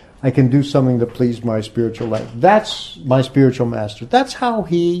life, I can do something to please my spiritual life. That's my spiritual master. That's how how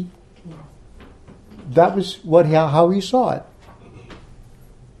he saw it.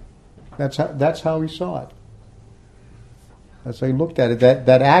 That's how he saw it. That's how he looked at it.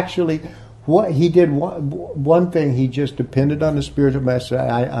 That actually, what he did, one thing, he just depended on the spiritual master.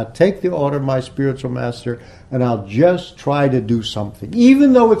 I take the order of my spiritual master, and I'll just try to do something,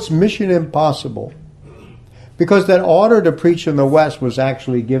 even though it's mission impossible. Because that order to preach in the West was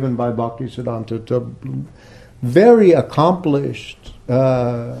actually given by Bhaktisiddhanta to very accomplished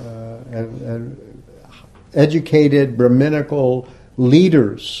and educated Brahminical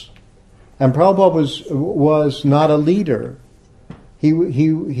leaders. And Prabhupada was not a leader. He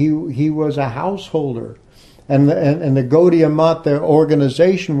was a householder. And the Gaudiya Math, their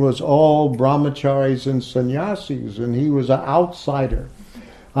organization was all brahmacharis and sannyasis, and he was an outsider.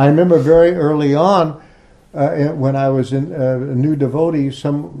 I remember very early on, when I was a new devotee,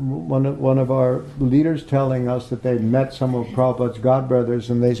 one of our leaders telling us that they met some of Prabhupada's godbrothers,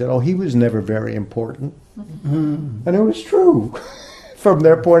 and they said, "Oh, he was never very important," and it was true. From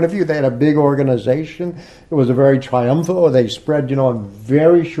their point of view, they had a big organization. It was a very triumphant. They spread, in a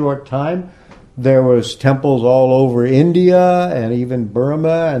very short time. There was temples all over India and even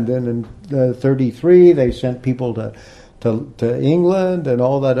Burma, and then in 1933 they sent people to England and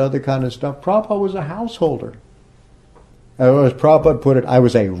all that other kind of stuff. Prabhupada was a householder. As Prabhupada put it, I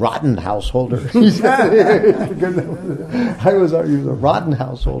was a rotten householder. He was a rotten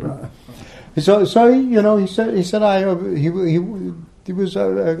householder. So he said he was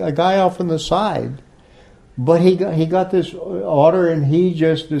a guy off on the side. But he got this order, and he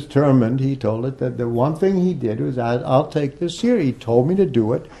just determined, he told it, that the one thing he did was, I'll take this here. He told me to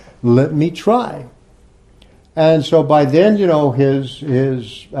do it. Let me try. And so by then, his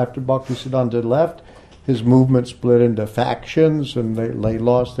after Bhaktisiddhanta left, his movement split into factions, and they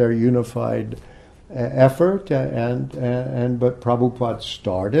lost their unified effort. But Prabhupada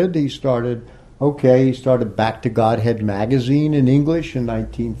started. He started Back to Godhead magazine in English in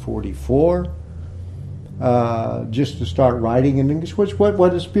 1944. Just to start writing in English, which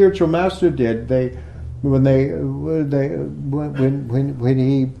what a spiritual master did. When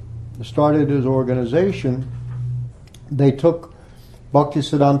he started his organization, they took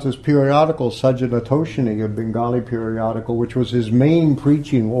Bhaktisiddhanta's periodical, Sajjanatoshini, a Bengali periodical, which was his main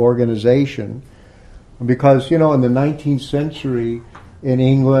preaching organization, because in the 19th century in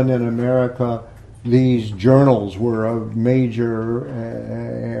England and America, these journals were a major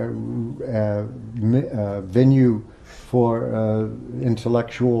venue for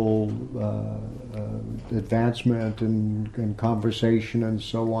intellectual advancement and conversation and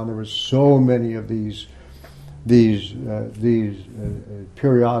so on. There were so many of these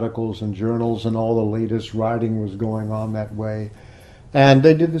periodicals and journals, and all the latest writing was going on that way. And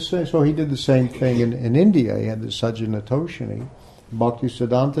they did the same. So he did the same thing in India. He had the Sajjanatoshini.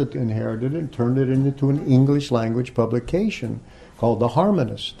 Bhaktisiddhanta inherited it and turned it into an English language publication called The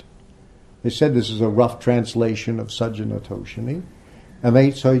Harmonist. They said this is a rough translation of Sajjanatoshini.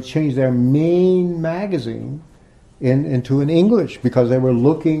 And so he changed their main magazine into an English, because they were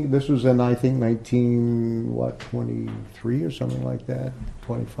looking, this was in, I think, 23 or something like that,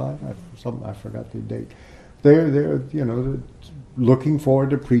 25, I forgot the date. They're looking forward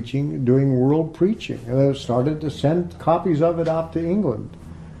to preaching, doing world preaching. And they started to send copies of it out to England.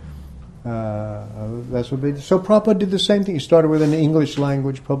 That's what they did. So Prabhupada did the same thing. He started with an English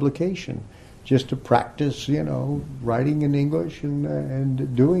language publication, just to practice, writing in English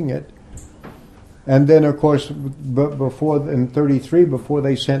and doing it. And then, of course, before in 1933, before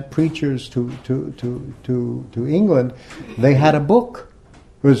they sent preachers to England, they had a book.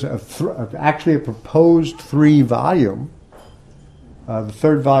 It was actually a proposed 3-volume. The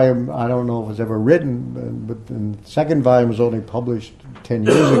third volume, I don't know if it was ever written, but the second volume was only published 10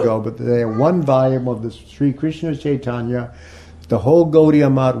 years ago. But they had one volume of the Sri Krishna Chaitanya, the whole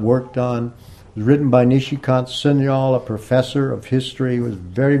Gaudiya Math worked on. It was written by Nishikant Sanyal, a professor of history. He was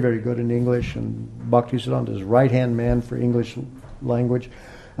very, very good in English, and Bhaktisiddhanta's right-hand man for English language.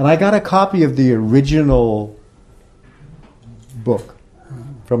 And I got a copy of the original book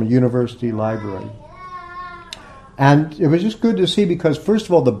from a university library. And it was just good to see, because first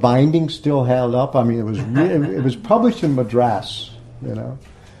of all, the binding still held up. I mean, it was published in Madras,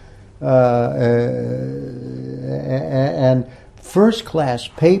 and first-class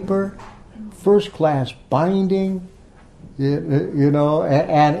paper, first-class binding,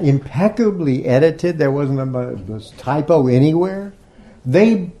 and impeccably edited. There wasn't a typo anywhere.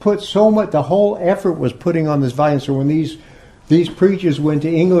 They put so much. The whole effort was putting on this volume. So when these preachers went to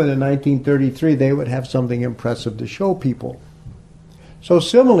England in 1933, they would have something impressive to show people. So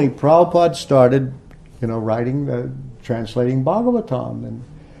similarly, Prabhupada started, translating Bhagavatam. And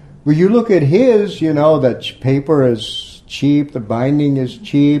when you look at his, that paper is cheap, the binding is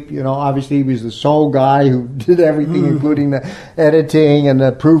cheap. Obviously he was the sole guy who did everything, including the editing and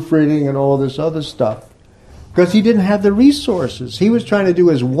the proofreading and all this other stuff. Because he didn't have the resources. He was trying to do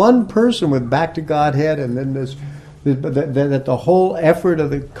as one person with Back to Godhead, and then that the whole effort of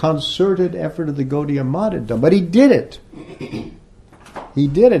the concerted effort of the Gaudiya Math had done. But he did it. He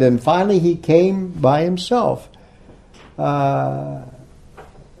did it, and finally he came by himself. And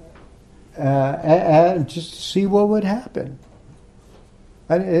just to see what would happen.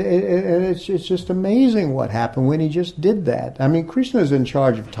 And it's just amazing what happened when he just did that. I mean, Krishna's in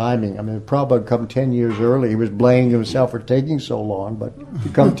charge of timing. I mean, Prabhupada come 10 years early. He was blaming himself for taking so long, but he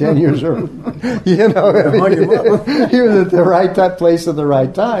come 10 years early. You know, I mean, he was at the right place at the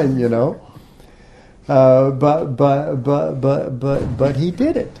right time. You know, but he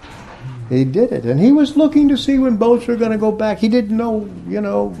did it. He did it, and he was looking to see when boats were going to go back. He didn't know, you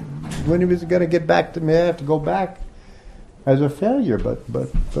know, when he was going to get back to have to go back as a failure, but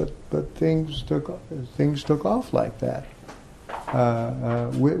things took off like that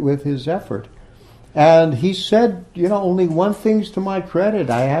with his effort. And he said, you know, only one thing's to my credit: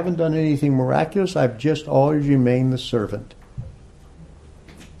 I haven't done anything miraculous. I've just always remained the servant.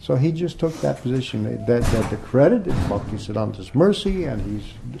 So he just took that position that the credit is Bhaktisiddhanta's mercy, and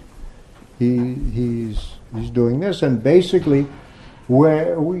he's doing this, and basically,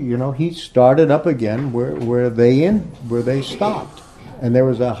 where he started up again where they stopped, and there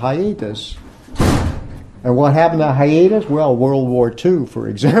was a hiatus. And what happened to hiatus? Well, World War II, for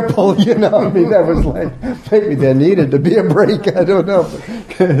example. You know, I mean, that was like, maybe there needed to be a break. I don't know.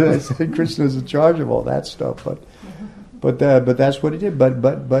 I said Krishna's in charge of all that stuff, but that's what he did.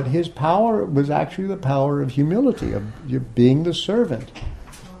 But his power was actually the power of humility, of being the servant.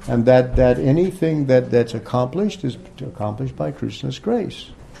 And that anything that's accomplished is accomplished by Krishna's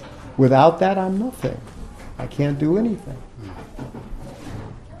grace. Without that, I'm nothing. I can't do anything.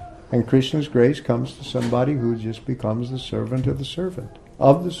 And Krishna's grace comes to somebody who just becomes the servant of the servant,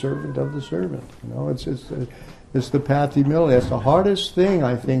 of the servant of the servant. You know, it's the path of humility. That's the hardest thing,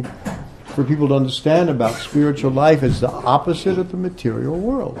 I think, for people to understand about spiritual life. It's the opposite of the material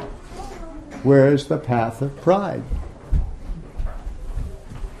world, where is the path of pride.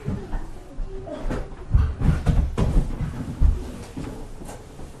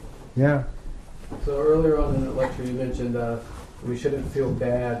 Yeah. So earlier on in the lecture you mentioned we shouldn't feel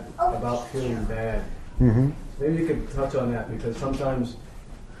bad about feeling bad. Mm-hmm. Maybe you could touch on that, because sometimes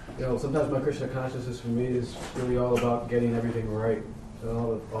my Krishna consciousness for me is really all about getting everything right, and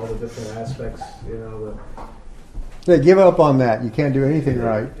all the different aspects, Yeah, give up on that. You can't do anything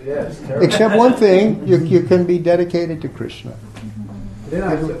right. Yeah, it's terrible. Except one thing, you can be dedicated to Krishna. Then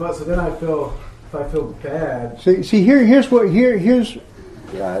I feel, if I feel bad. See,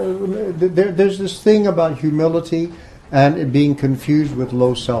 there's this thing about humility and it being confused with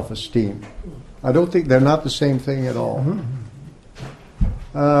low self-esteem. I don't think they're not the same thing at all.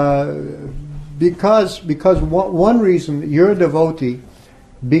 Because one reason you're a devotee,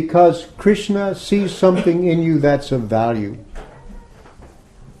 because Krishna sees something in you that's of value.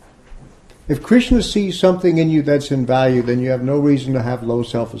 If Krishna sees something in you that's in value, then you have no reason to have low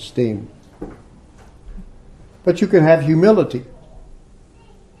self-esteem. But you can have humility.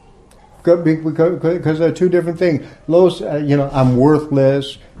 Because they're two different things. I'm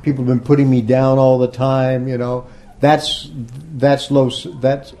worthless. People have been putting me down all the time. That's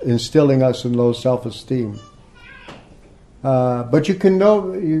instilling us in low self-esteem. But you can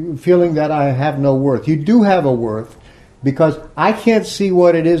know, feeling that I have no worth. You do have a worth, because I can't see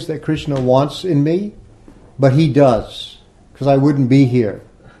what it is that Krishna wants in me, but He does, because I wouldn't be here.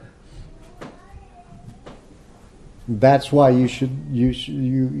 That's why you should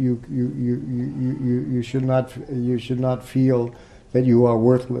not feel that you are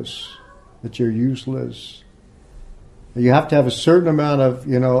worthless, that you're useless. You have to have a certain amount of,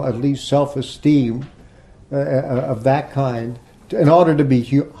 at least self-esteem of that kind in order to be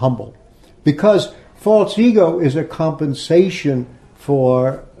humble. Because false ego is a compensation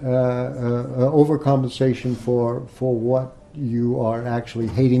for, overcompensation for what you are actually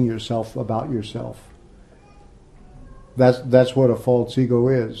hating yourself about yourself. That's what a false ego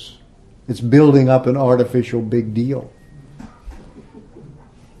is. It's building up an artificial big deal.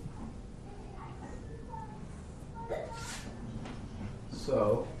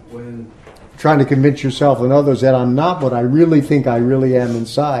 So when trying to convince yourself and others that I'm not what I really think I really am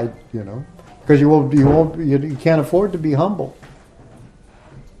inside, because you can't afford to be humble.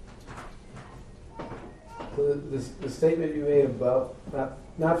 So the statement you made about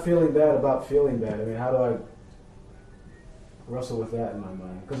not feeling bad about feeling bad. I mean, how do I wrestle with that in my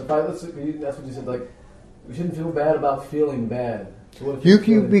mind? Because that's what you said. Like, we shouldn't feel bad about feeling bad. So what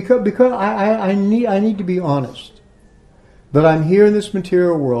if because I need to be honest that I'm here in this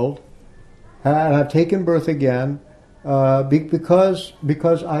material world and I've taken birth again because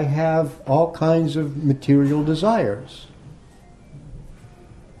I have all kinds of material desires.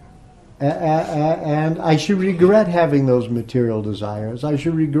 And I should regret having those material desires. I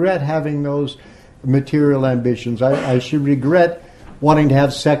should regret having those material ambitions. I should regret wanting to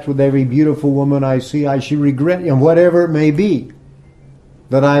have sex with every beautiful woman I see. I should regret, whatever it may be.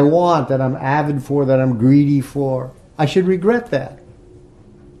 that I want, that I'm avid for, that I'm greedy for, I should regret that.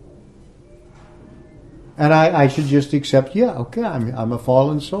 And I should just accept, yeah, okay, I'm a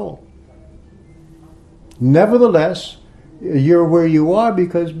fallen soul. Nevertheless, you're where you are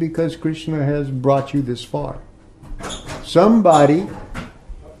because Krishna has brought you this far. Somebody,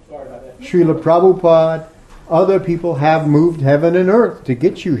 Srila Prabhupada, other people have moved heaven and earth to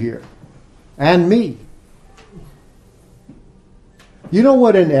get you here. And me. You know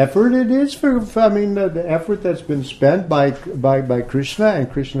what an effort it is the effort that's been spent by Krishna and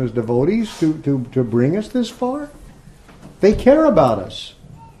Krishna's devotees to bring us this far? They care about us.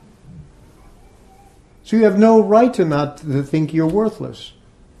 So you have no right to think you're worthless.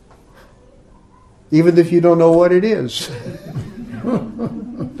 Even if you don't know what it is.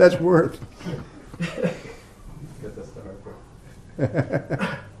 That's worth.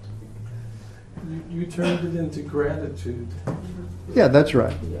 You turned it into gratitude. Yeah, that's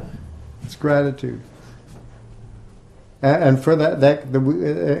right. Yeah. It's gratitude, and for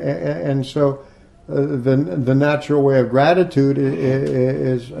and so the natural way of gratitude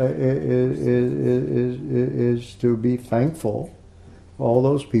is to be thankful for all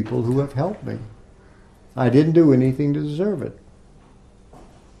those people who have helped me. I didn't do anything to deserve it.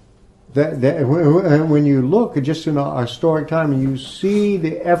 When you look just in our historic time and you see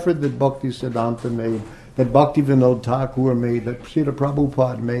the effort that Bhaktisiddhanta made, that Bhaktivinoda Thakur made, that Srila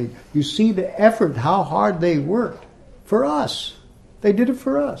Prabhupada made, you see the effort, how hard they worked for us. They did it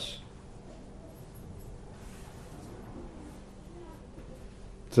for us.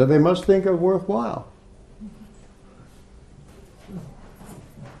 So they must think it worthwhile.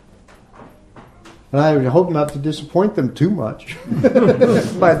 And I hope not to disappoint them too much.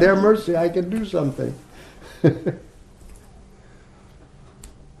 By their mercy, I can do something.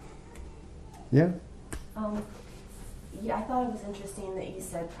 Yeah? Yeah, I thought it was interesting that you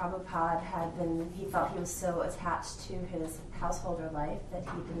said Prabhupada he felt he was so attached to his householder life that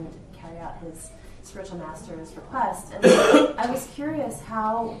he didn't carry out his spiritual master's request. And I was curious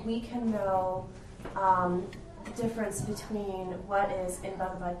how we can know the difference between what is in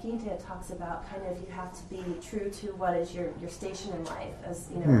Bhagavad Gita. It talks about kind of you have to be true to what is your station in life as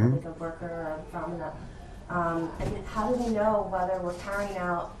like a worker or a brahmana. And how do we know whether we're carrying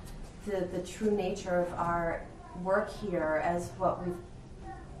out the true nature of our work here as what we've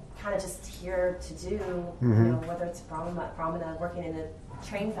kind of just here to do, whether it's brahmana working in a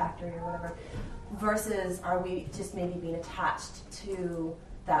train factory or whatever, versus are we just maybe being attached to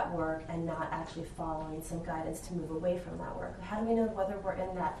that work and not actually following some guidance to move away from that work? How do we know whether we're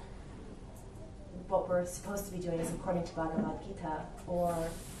in that, what we're supposed to be doing is according to Bhagavad Gita or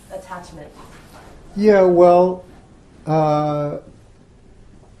attachment? Yeah, well,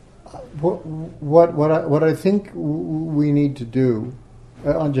 what I think we need to do,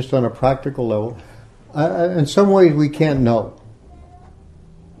 just on a practical level, in some ways we can't know.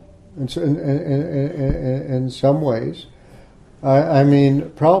 In some ways, I mean, the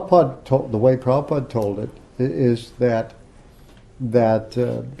way Prabhupada told it is that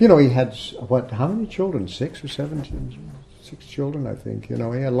he had how many children? 6 or 7? 6 children, I think. He had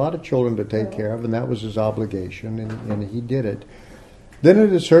a lot of children to take care of, and that was his obligation, and he did it. Then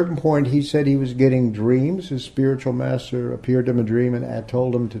at a certain point, he said he was getting dreams. His spiritual master appeared to him in a dream and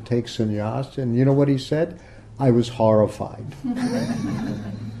told him to take sannyas. And you know what he said? I was horrified.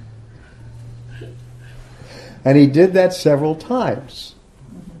 And he did that several times.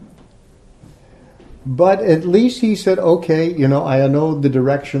 But at least he said, okay, I know the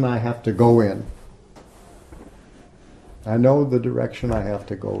direction I have to go in. I know the direction I have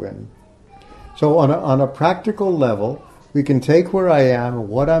to go in. So on a practical level, we can take where I am and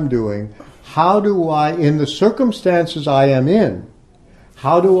what I'm doing. How do I, in the circumstances I am in,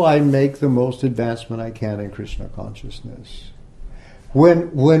 how do I make the most advancement I can in Krishna consciousness?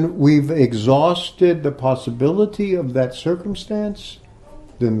 When we've exhausted the possibility of that circumstance,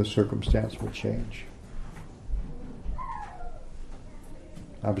 then the circumstance will change.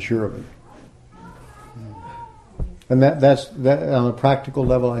 I'm sure of it. And that's on a practical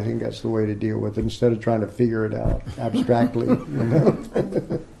level, I think that's the way to deal with it, instead of trying to figure it out abstractly.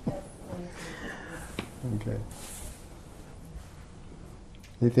 Okay.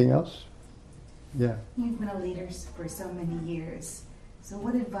 Anything else? Yeah. You've been a leader for so many years. So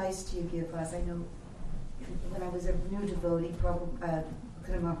what advice do you give us? I know when I was a new devotee,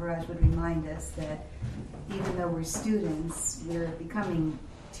 Krishna Maharaj would remind us that even though we're students, we're becoming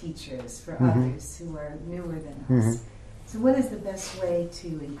teachers for others who are newer than us. So what is the best way to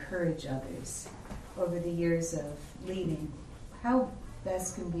encourage others over the years of leading? How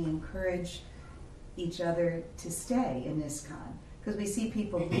best can we encourage each other to stay in ISKCON? Because we see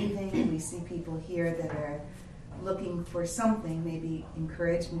people leaving, we see people here that are looking for something, maybe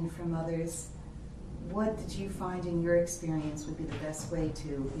encouragement from others. What did you find in your experience would be the best way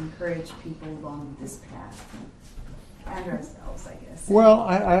to encourage people along this path? And ourselves, I guess. Well,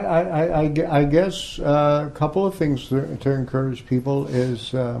 I guess a couple of things to encourage people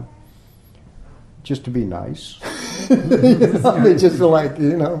is just to be nice. Just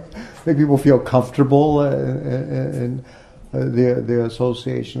to make people feel comfortable in the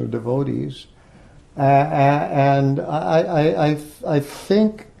association of devotees. And I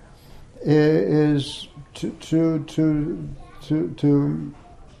think is to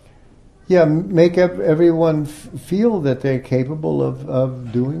make everyone feel that they're capable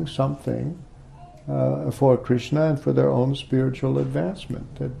of doing something for Krishna and for their own spiritual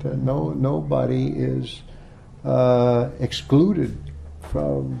advancement. That nobody is excluded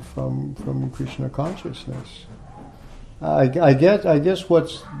from Krishna consciousness. I guess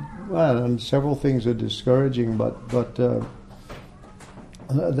what's and several things are discouraging, but to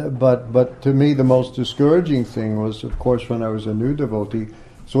me the most discouraging thing was, of course, when I was a new devotee.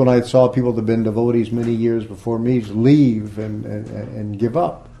 So when I saw people that had been devotees many years before me leave and give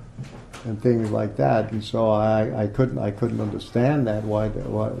up and things like that, and so I couldn't understand that why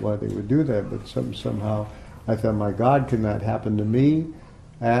they would do that. But somehow I thought, my God, can that happen to me?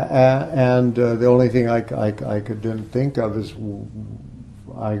 And the only thing I didn't think of is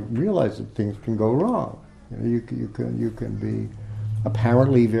I realized that things can go wrong. You can be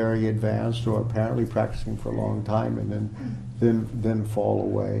apparently very advanced or apparently practicing for a long time and then fall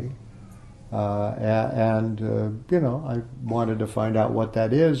away. I wanted to find out what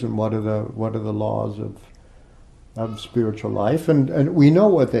that is and what are the laws of spiritual life, and we know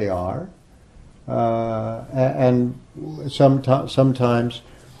what they are. And sometimes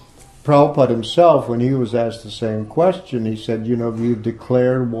Prabhupada himself, when he was asked the same question, he said, you've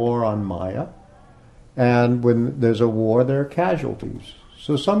declared war on Maya, and when there's a war, there are casualties.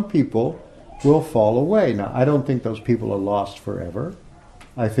 So some people will fall away. Now, I don't think those people are lost forever.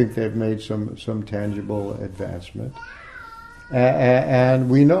 I think they've made some tangible advancement. And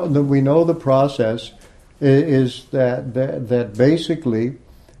we know the process is that basically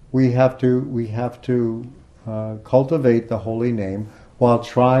we have to cultivate the holy name while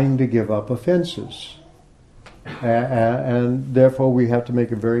trying to give up offenses. And therefore we have to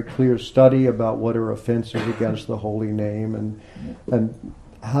make a very clear study about what are offenses against the holy name and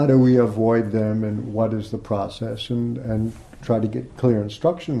how do we avoid them and what is the process, and try to get clear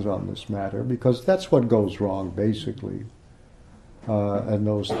instructions on this matter, because that's what goes wrong basically, and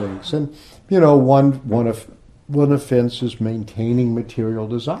those things. And one offense is maintaining material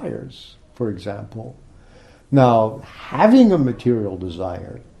desires, for example. Now, having a material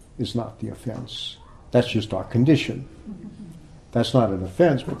desire is not the offense. That's just our condition. That's not an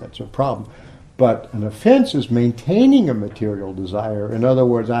offense, but that's a problem. But an offense is maintaining a material desire. In other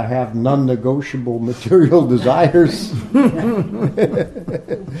words, I have non-negotiable material desires.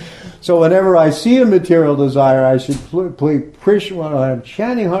 So whenever I see a material desire, I should play Krishna. When I'm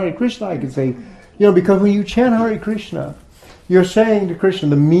chanting Hare Krishna, I can say, because when you chant Hare Krishna, you're saying to Krishna,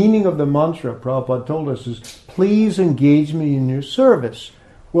 the meaning of the mantra, Prabhupada told us, is please engage me in your service.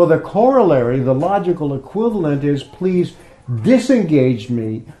 Well, the corollary, the logical equivalent is please disengage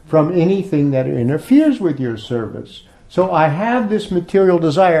me from anything that interferes with your service. So I have this material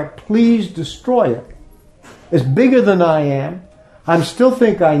desire, please destroy it. It's bigger than I am. I still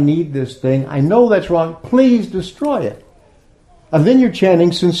think I need this thing. I know that's wrong. Please destroy it. And then you're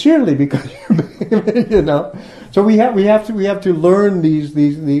chanting sincerely because So we have to learn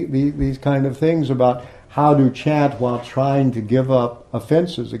these kind of things about how to chant while trying to give up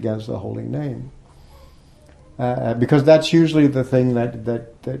offenses against the holy name, because that's usually the thing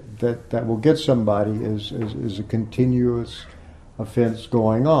that will get somebody is a continuous offense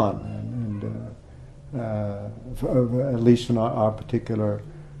going on, and at least in our particular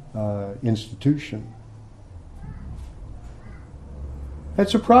institution.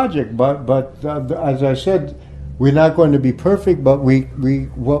 It's a project, but as I said, we're not going to be perfect, but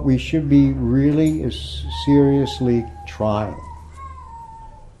what we should be really is seriously trying.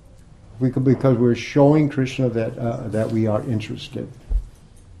 Because we're showing Krishna that we are interested,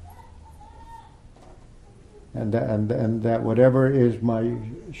 and that whatever is my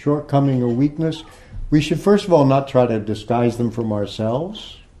shortcoming or weakness, we should first of all not try to disguise them from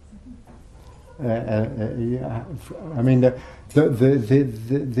ourselves. I mean,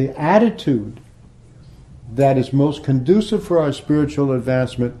 the attitude that is most conducive for our spiritual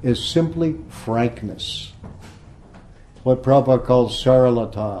advancement is simply frankness. what Prabhupada calls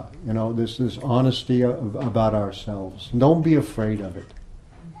saralata, this honesty about ourselves. Don't be afraid of it.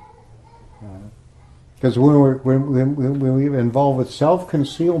 Because when we're involved with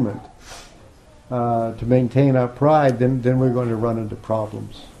self-concealment to maintain our pride, then we're going to run into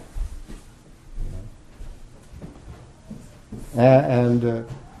problems.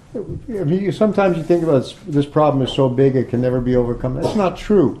 Sometimes you think about this problem is so big it can never be overcome. That's not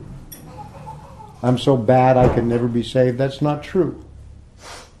true. I'm so bad I can never be saved. That's not true.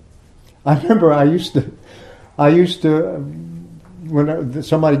 I remember I used to when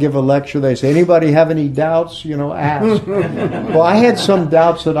somebody give a lecture, they say, anybody have any doubts? Ask. Well, I had some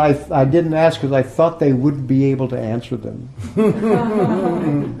doubts that I didn't ask because I thought they wouldn't be able to answer them.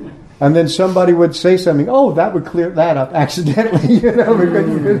 And then somebody would say something, oh, that would clear that up accidentally,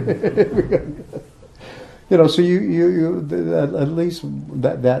 so you at least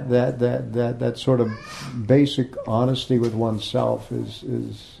that sort of basic honesty with oneself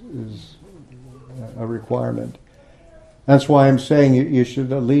is a requirement. That's why I'm saying you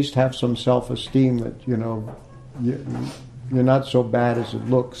should at least have some self-esteem that you're not so bad as it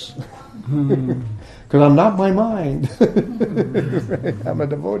looks. Because I'm not my mind. I'm a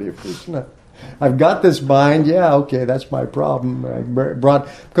devotee of Krishna. I've got this mind. Yeah, okay, that's my problem.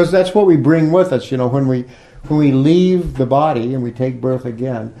 Because that's what we bring with us. When we leave the body and we take birth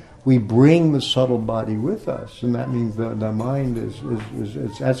again, we bring the subtle body with us, and that means the mind is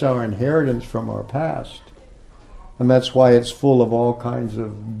that's our inheritance from our past, and that's why it's full of all kinds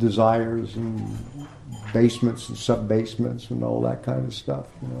of desires and basements and sub-basements and all that kind of stuff.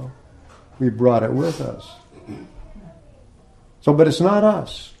 We brought it with us. So, but it's not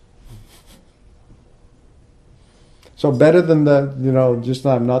us. So better than just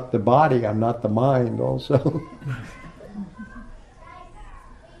I'm not the body, I'm not the mind also.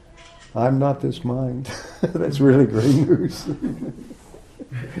 I'm not this mind. That's really great news.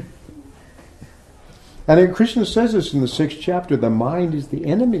 And then Krishna says this in the 6th chapter, the mind is the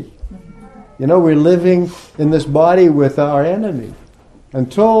enemy. We're living in this body with our enemy.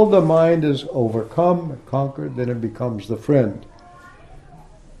 Until the mind is overcome, conquered, then it becomes the friend.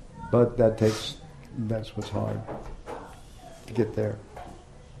 But that's what's hard, to get there.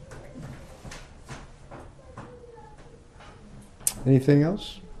 Anything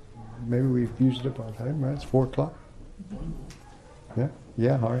else? Maybe we've used up our time, right? It's 4 o'clock.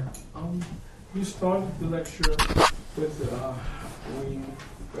 Yeah, Hari. You started the lecture with we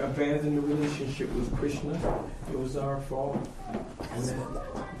abandoned the relationship with Krishna. It was our fault. And that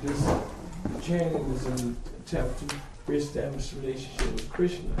this chanting is an attempt to reestablish a relationship with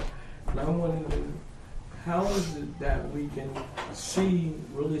Krishna. And I'm wondering, how is it that we can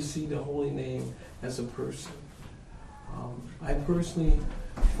really see the holy name as a person? I personally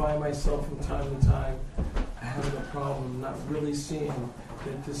find myself from time to time having a problem not really seeing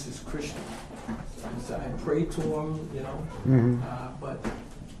that this is Krishna. So I pray to him, but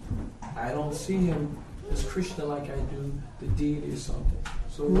I don't see him as Krishna like I do the deity or something.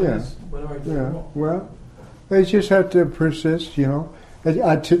 So what am I doing wrong? Well, they just have to persist, To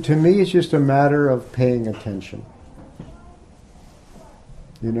me, it's just a matter of paying attention.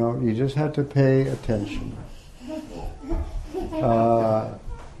 You just have to pay attention.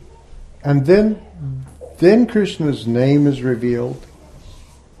 And then Krishna's name is revealed.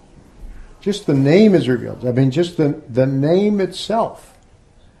 Just the name is revealed. I mean, just the name itself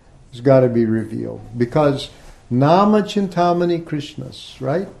has got to be revealed. Because Nama Chintamani Krishnas,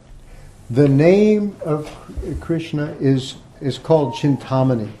 right? The name of Krishna is called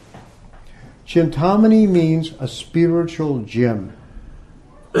Chintamani. Chintamani means a spiritual gem.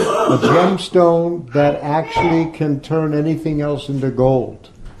 A gemstone that actually can turn anything else into gold.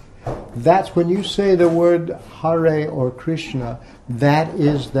 That's when you say the word Hare or Krishna, that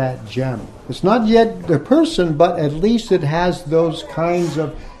is that gem. It's not yet the person, but at least it has those kinds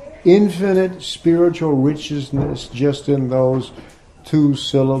of infinite spiritual richness just in those 2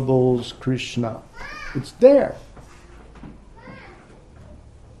 syllables, Krishna. It's there.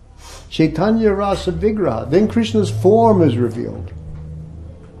 Chaitanya Rasa Vigraha. Then Krishna's form is revealed.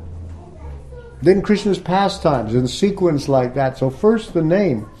 Then Krishna's pastimes in sequence like that. So first the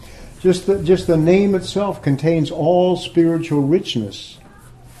name. Just the name itself contains all spiritual richness.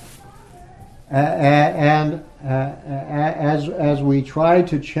 And as we try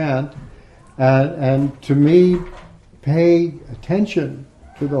to chant, and to me, pay attention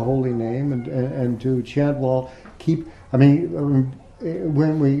to the holy name and to chant, when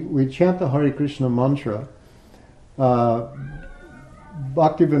we chant the Hare Krishna mantra,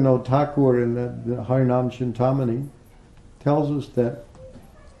 Bhaktivinoda Thakur in the Harinam Chintamani tells us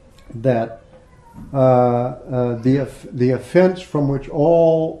that the offense from which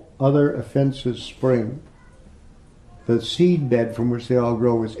all other offenses spring, the seed bed from which they all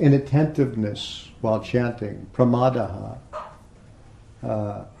grow, is inattentiveness while chanting, pramadaha.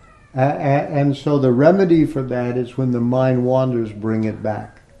 And so the remedy for that is when the mind wanders, bring it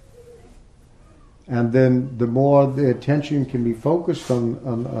back. And then the more the attention can be focused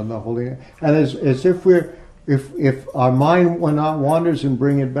on the holy name, and as if our mind wanders and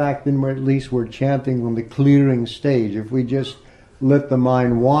bring it back, then at least we're chanting on the clearing stage. If we just let the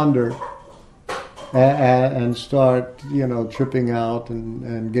mind wander and start, tripping out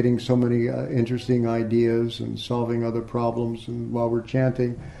and getting so many interesting ideas and solving other problems, and while we're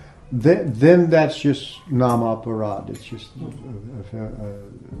chanting, then that's just namaparad. It's just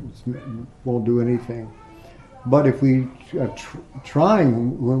it won't do anything. But if we are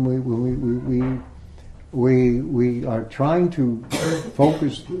trying, when we are trying to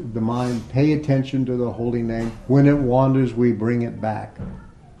focus the mind, pay attention to the holy name. When it wanders, we bring it back.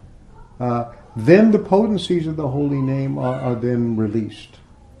 Then the potencies of the holy name are then released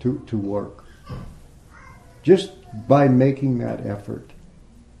to work. Just by making that effort.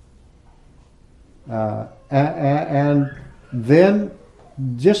 And then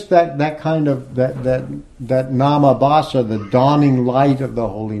just that kind of that namabhasa, the dawning light of the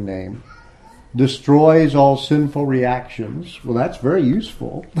holy name, destroys all sinful reactions. Well, that's very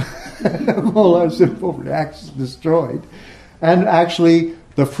useful. All our sinful reactions destroyed. And actually,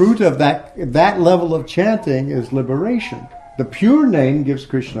 the fruit of that level of chanting is liberation. The pure name gives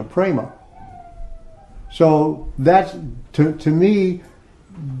Krishna prema. So that's, to me,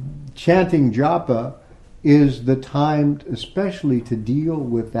 chanting japa is the time especially to deal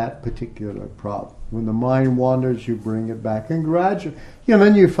with that particular problem. When the mind wanders, you bring it back, and gradually,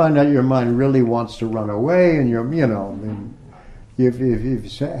 then you find out your mind really wants to run away, and if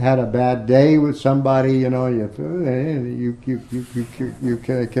you've had a bad day with somebody, you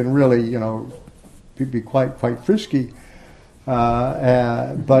can really, be quite frisky,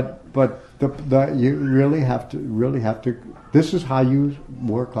 but you really have to. This is how you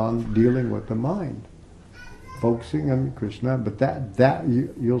work on dealing with the mind, focusing on Krishna. But that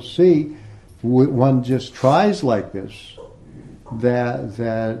you'll see. One just tries like this,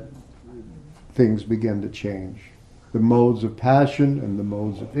 that things begin to change. The modes of passion and the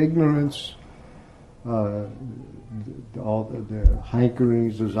modes of ignorance, all the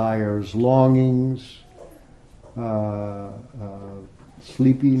hankerings, desires, longings,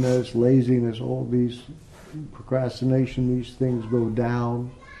 sleepiness, laziness, all these, procrastination, these things go down.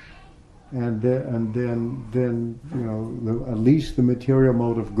 And then at least the material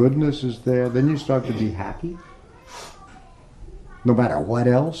mode of goodness is there. Then you start to be happy. No matter what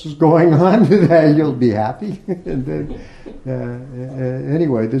else is going on, you'll be happy. And then,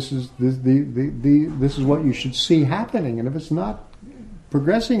 anyway, this is what you should see happening. And if it's not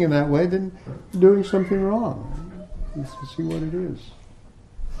progressing in that way, then you're doing something wrong. You have to see what it is.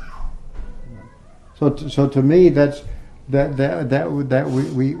 So to me, that's. That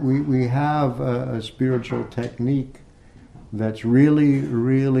we have a spiritual technique that's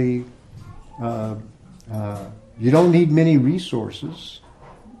really you don't need many resources.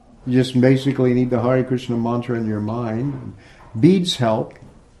 You just basically need the Hare Krishna mantra in your mind. Beads help.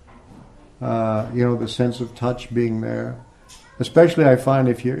 The sense of touch being there. Especially, I find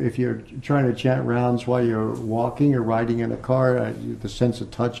if you're trying to chant rounds while you're walking or riding in a car, the sense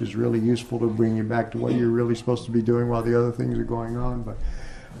of touch is really useful to bring you back to what you're really supposed to be doing while the other things are going on.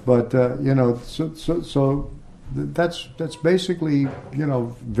 But so that's basically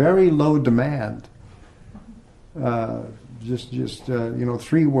very low demand. Just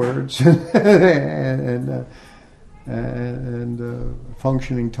 3 words and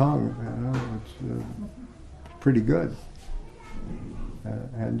functioning tongue. It's pretty good.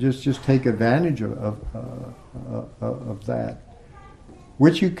 And just take advantage of that,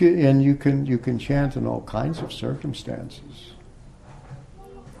 which you can chant in all kinds of circumstances.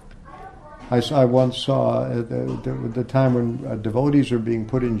 I once saw the time when devotees were being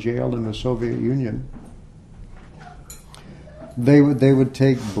put in jail in the Soviet Union. They would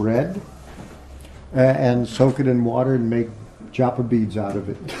take bread and soak it in water and make japa beads out of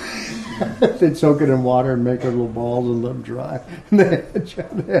it. They'd soak it in water and make little balls and let them dry. And they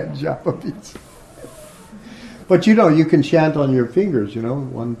had japa beads. But you can chant on your fingers,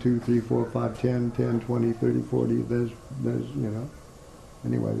 1, 2, 3, 4, 5, 10, 10, 20, 30, 40. There's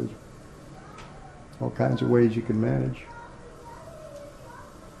anyway, there's all kinds of ways you can manage.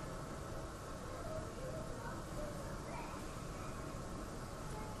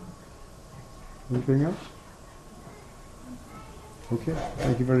 Anything else? Okay,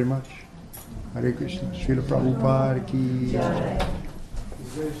 thank you very much. Hare Krishna. Srila Prabhupada ki. Jai.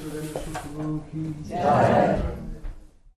 His Grace Surrender Sutta Guru ki. Jai.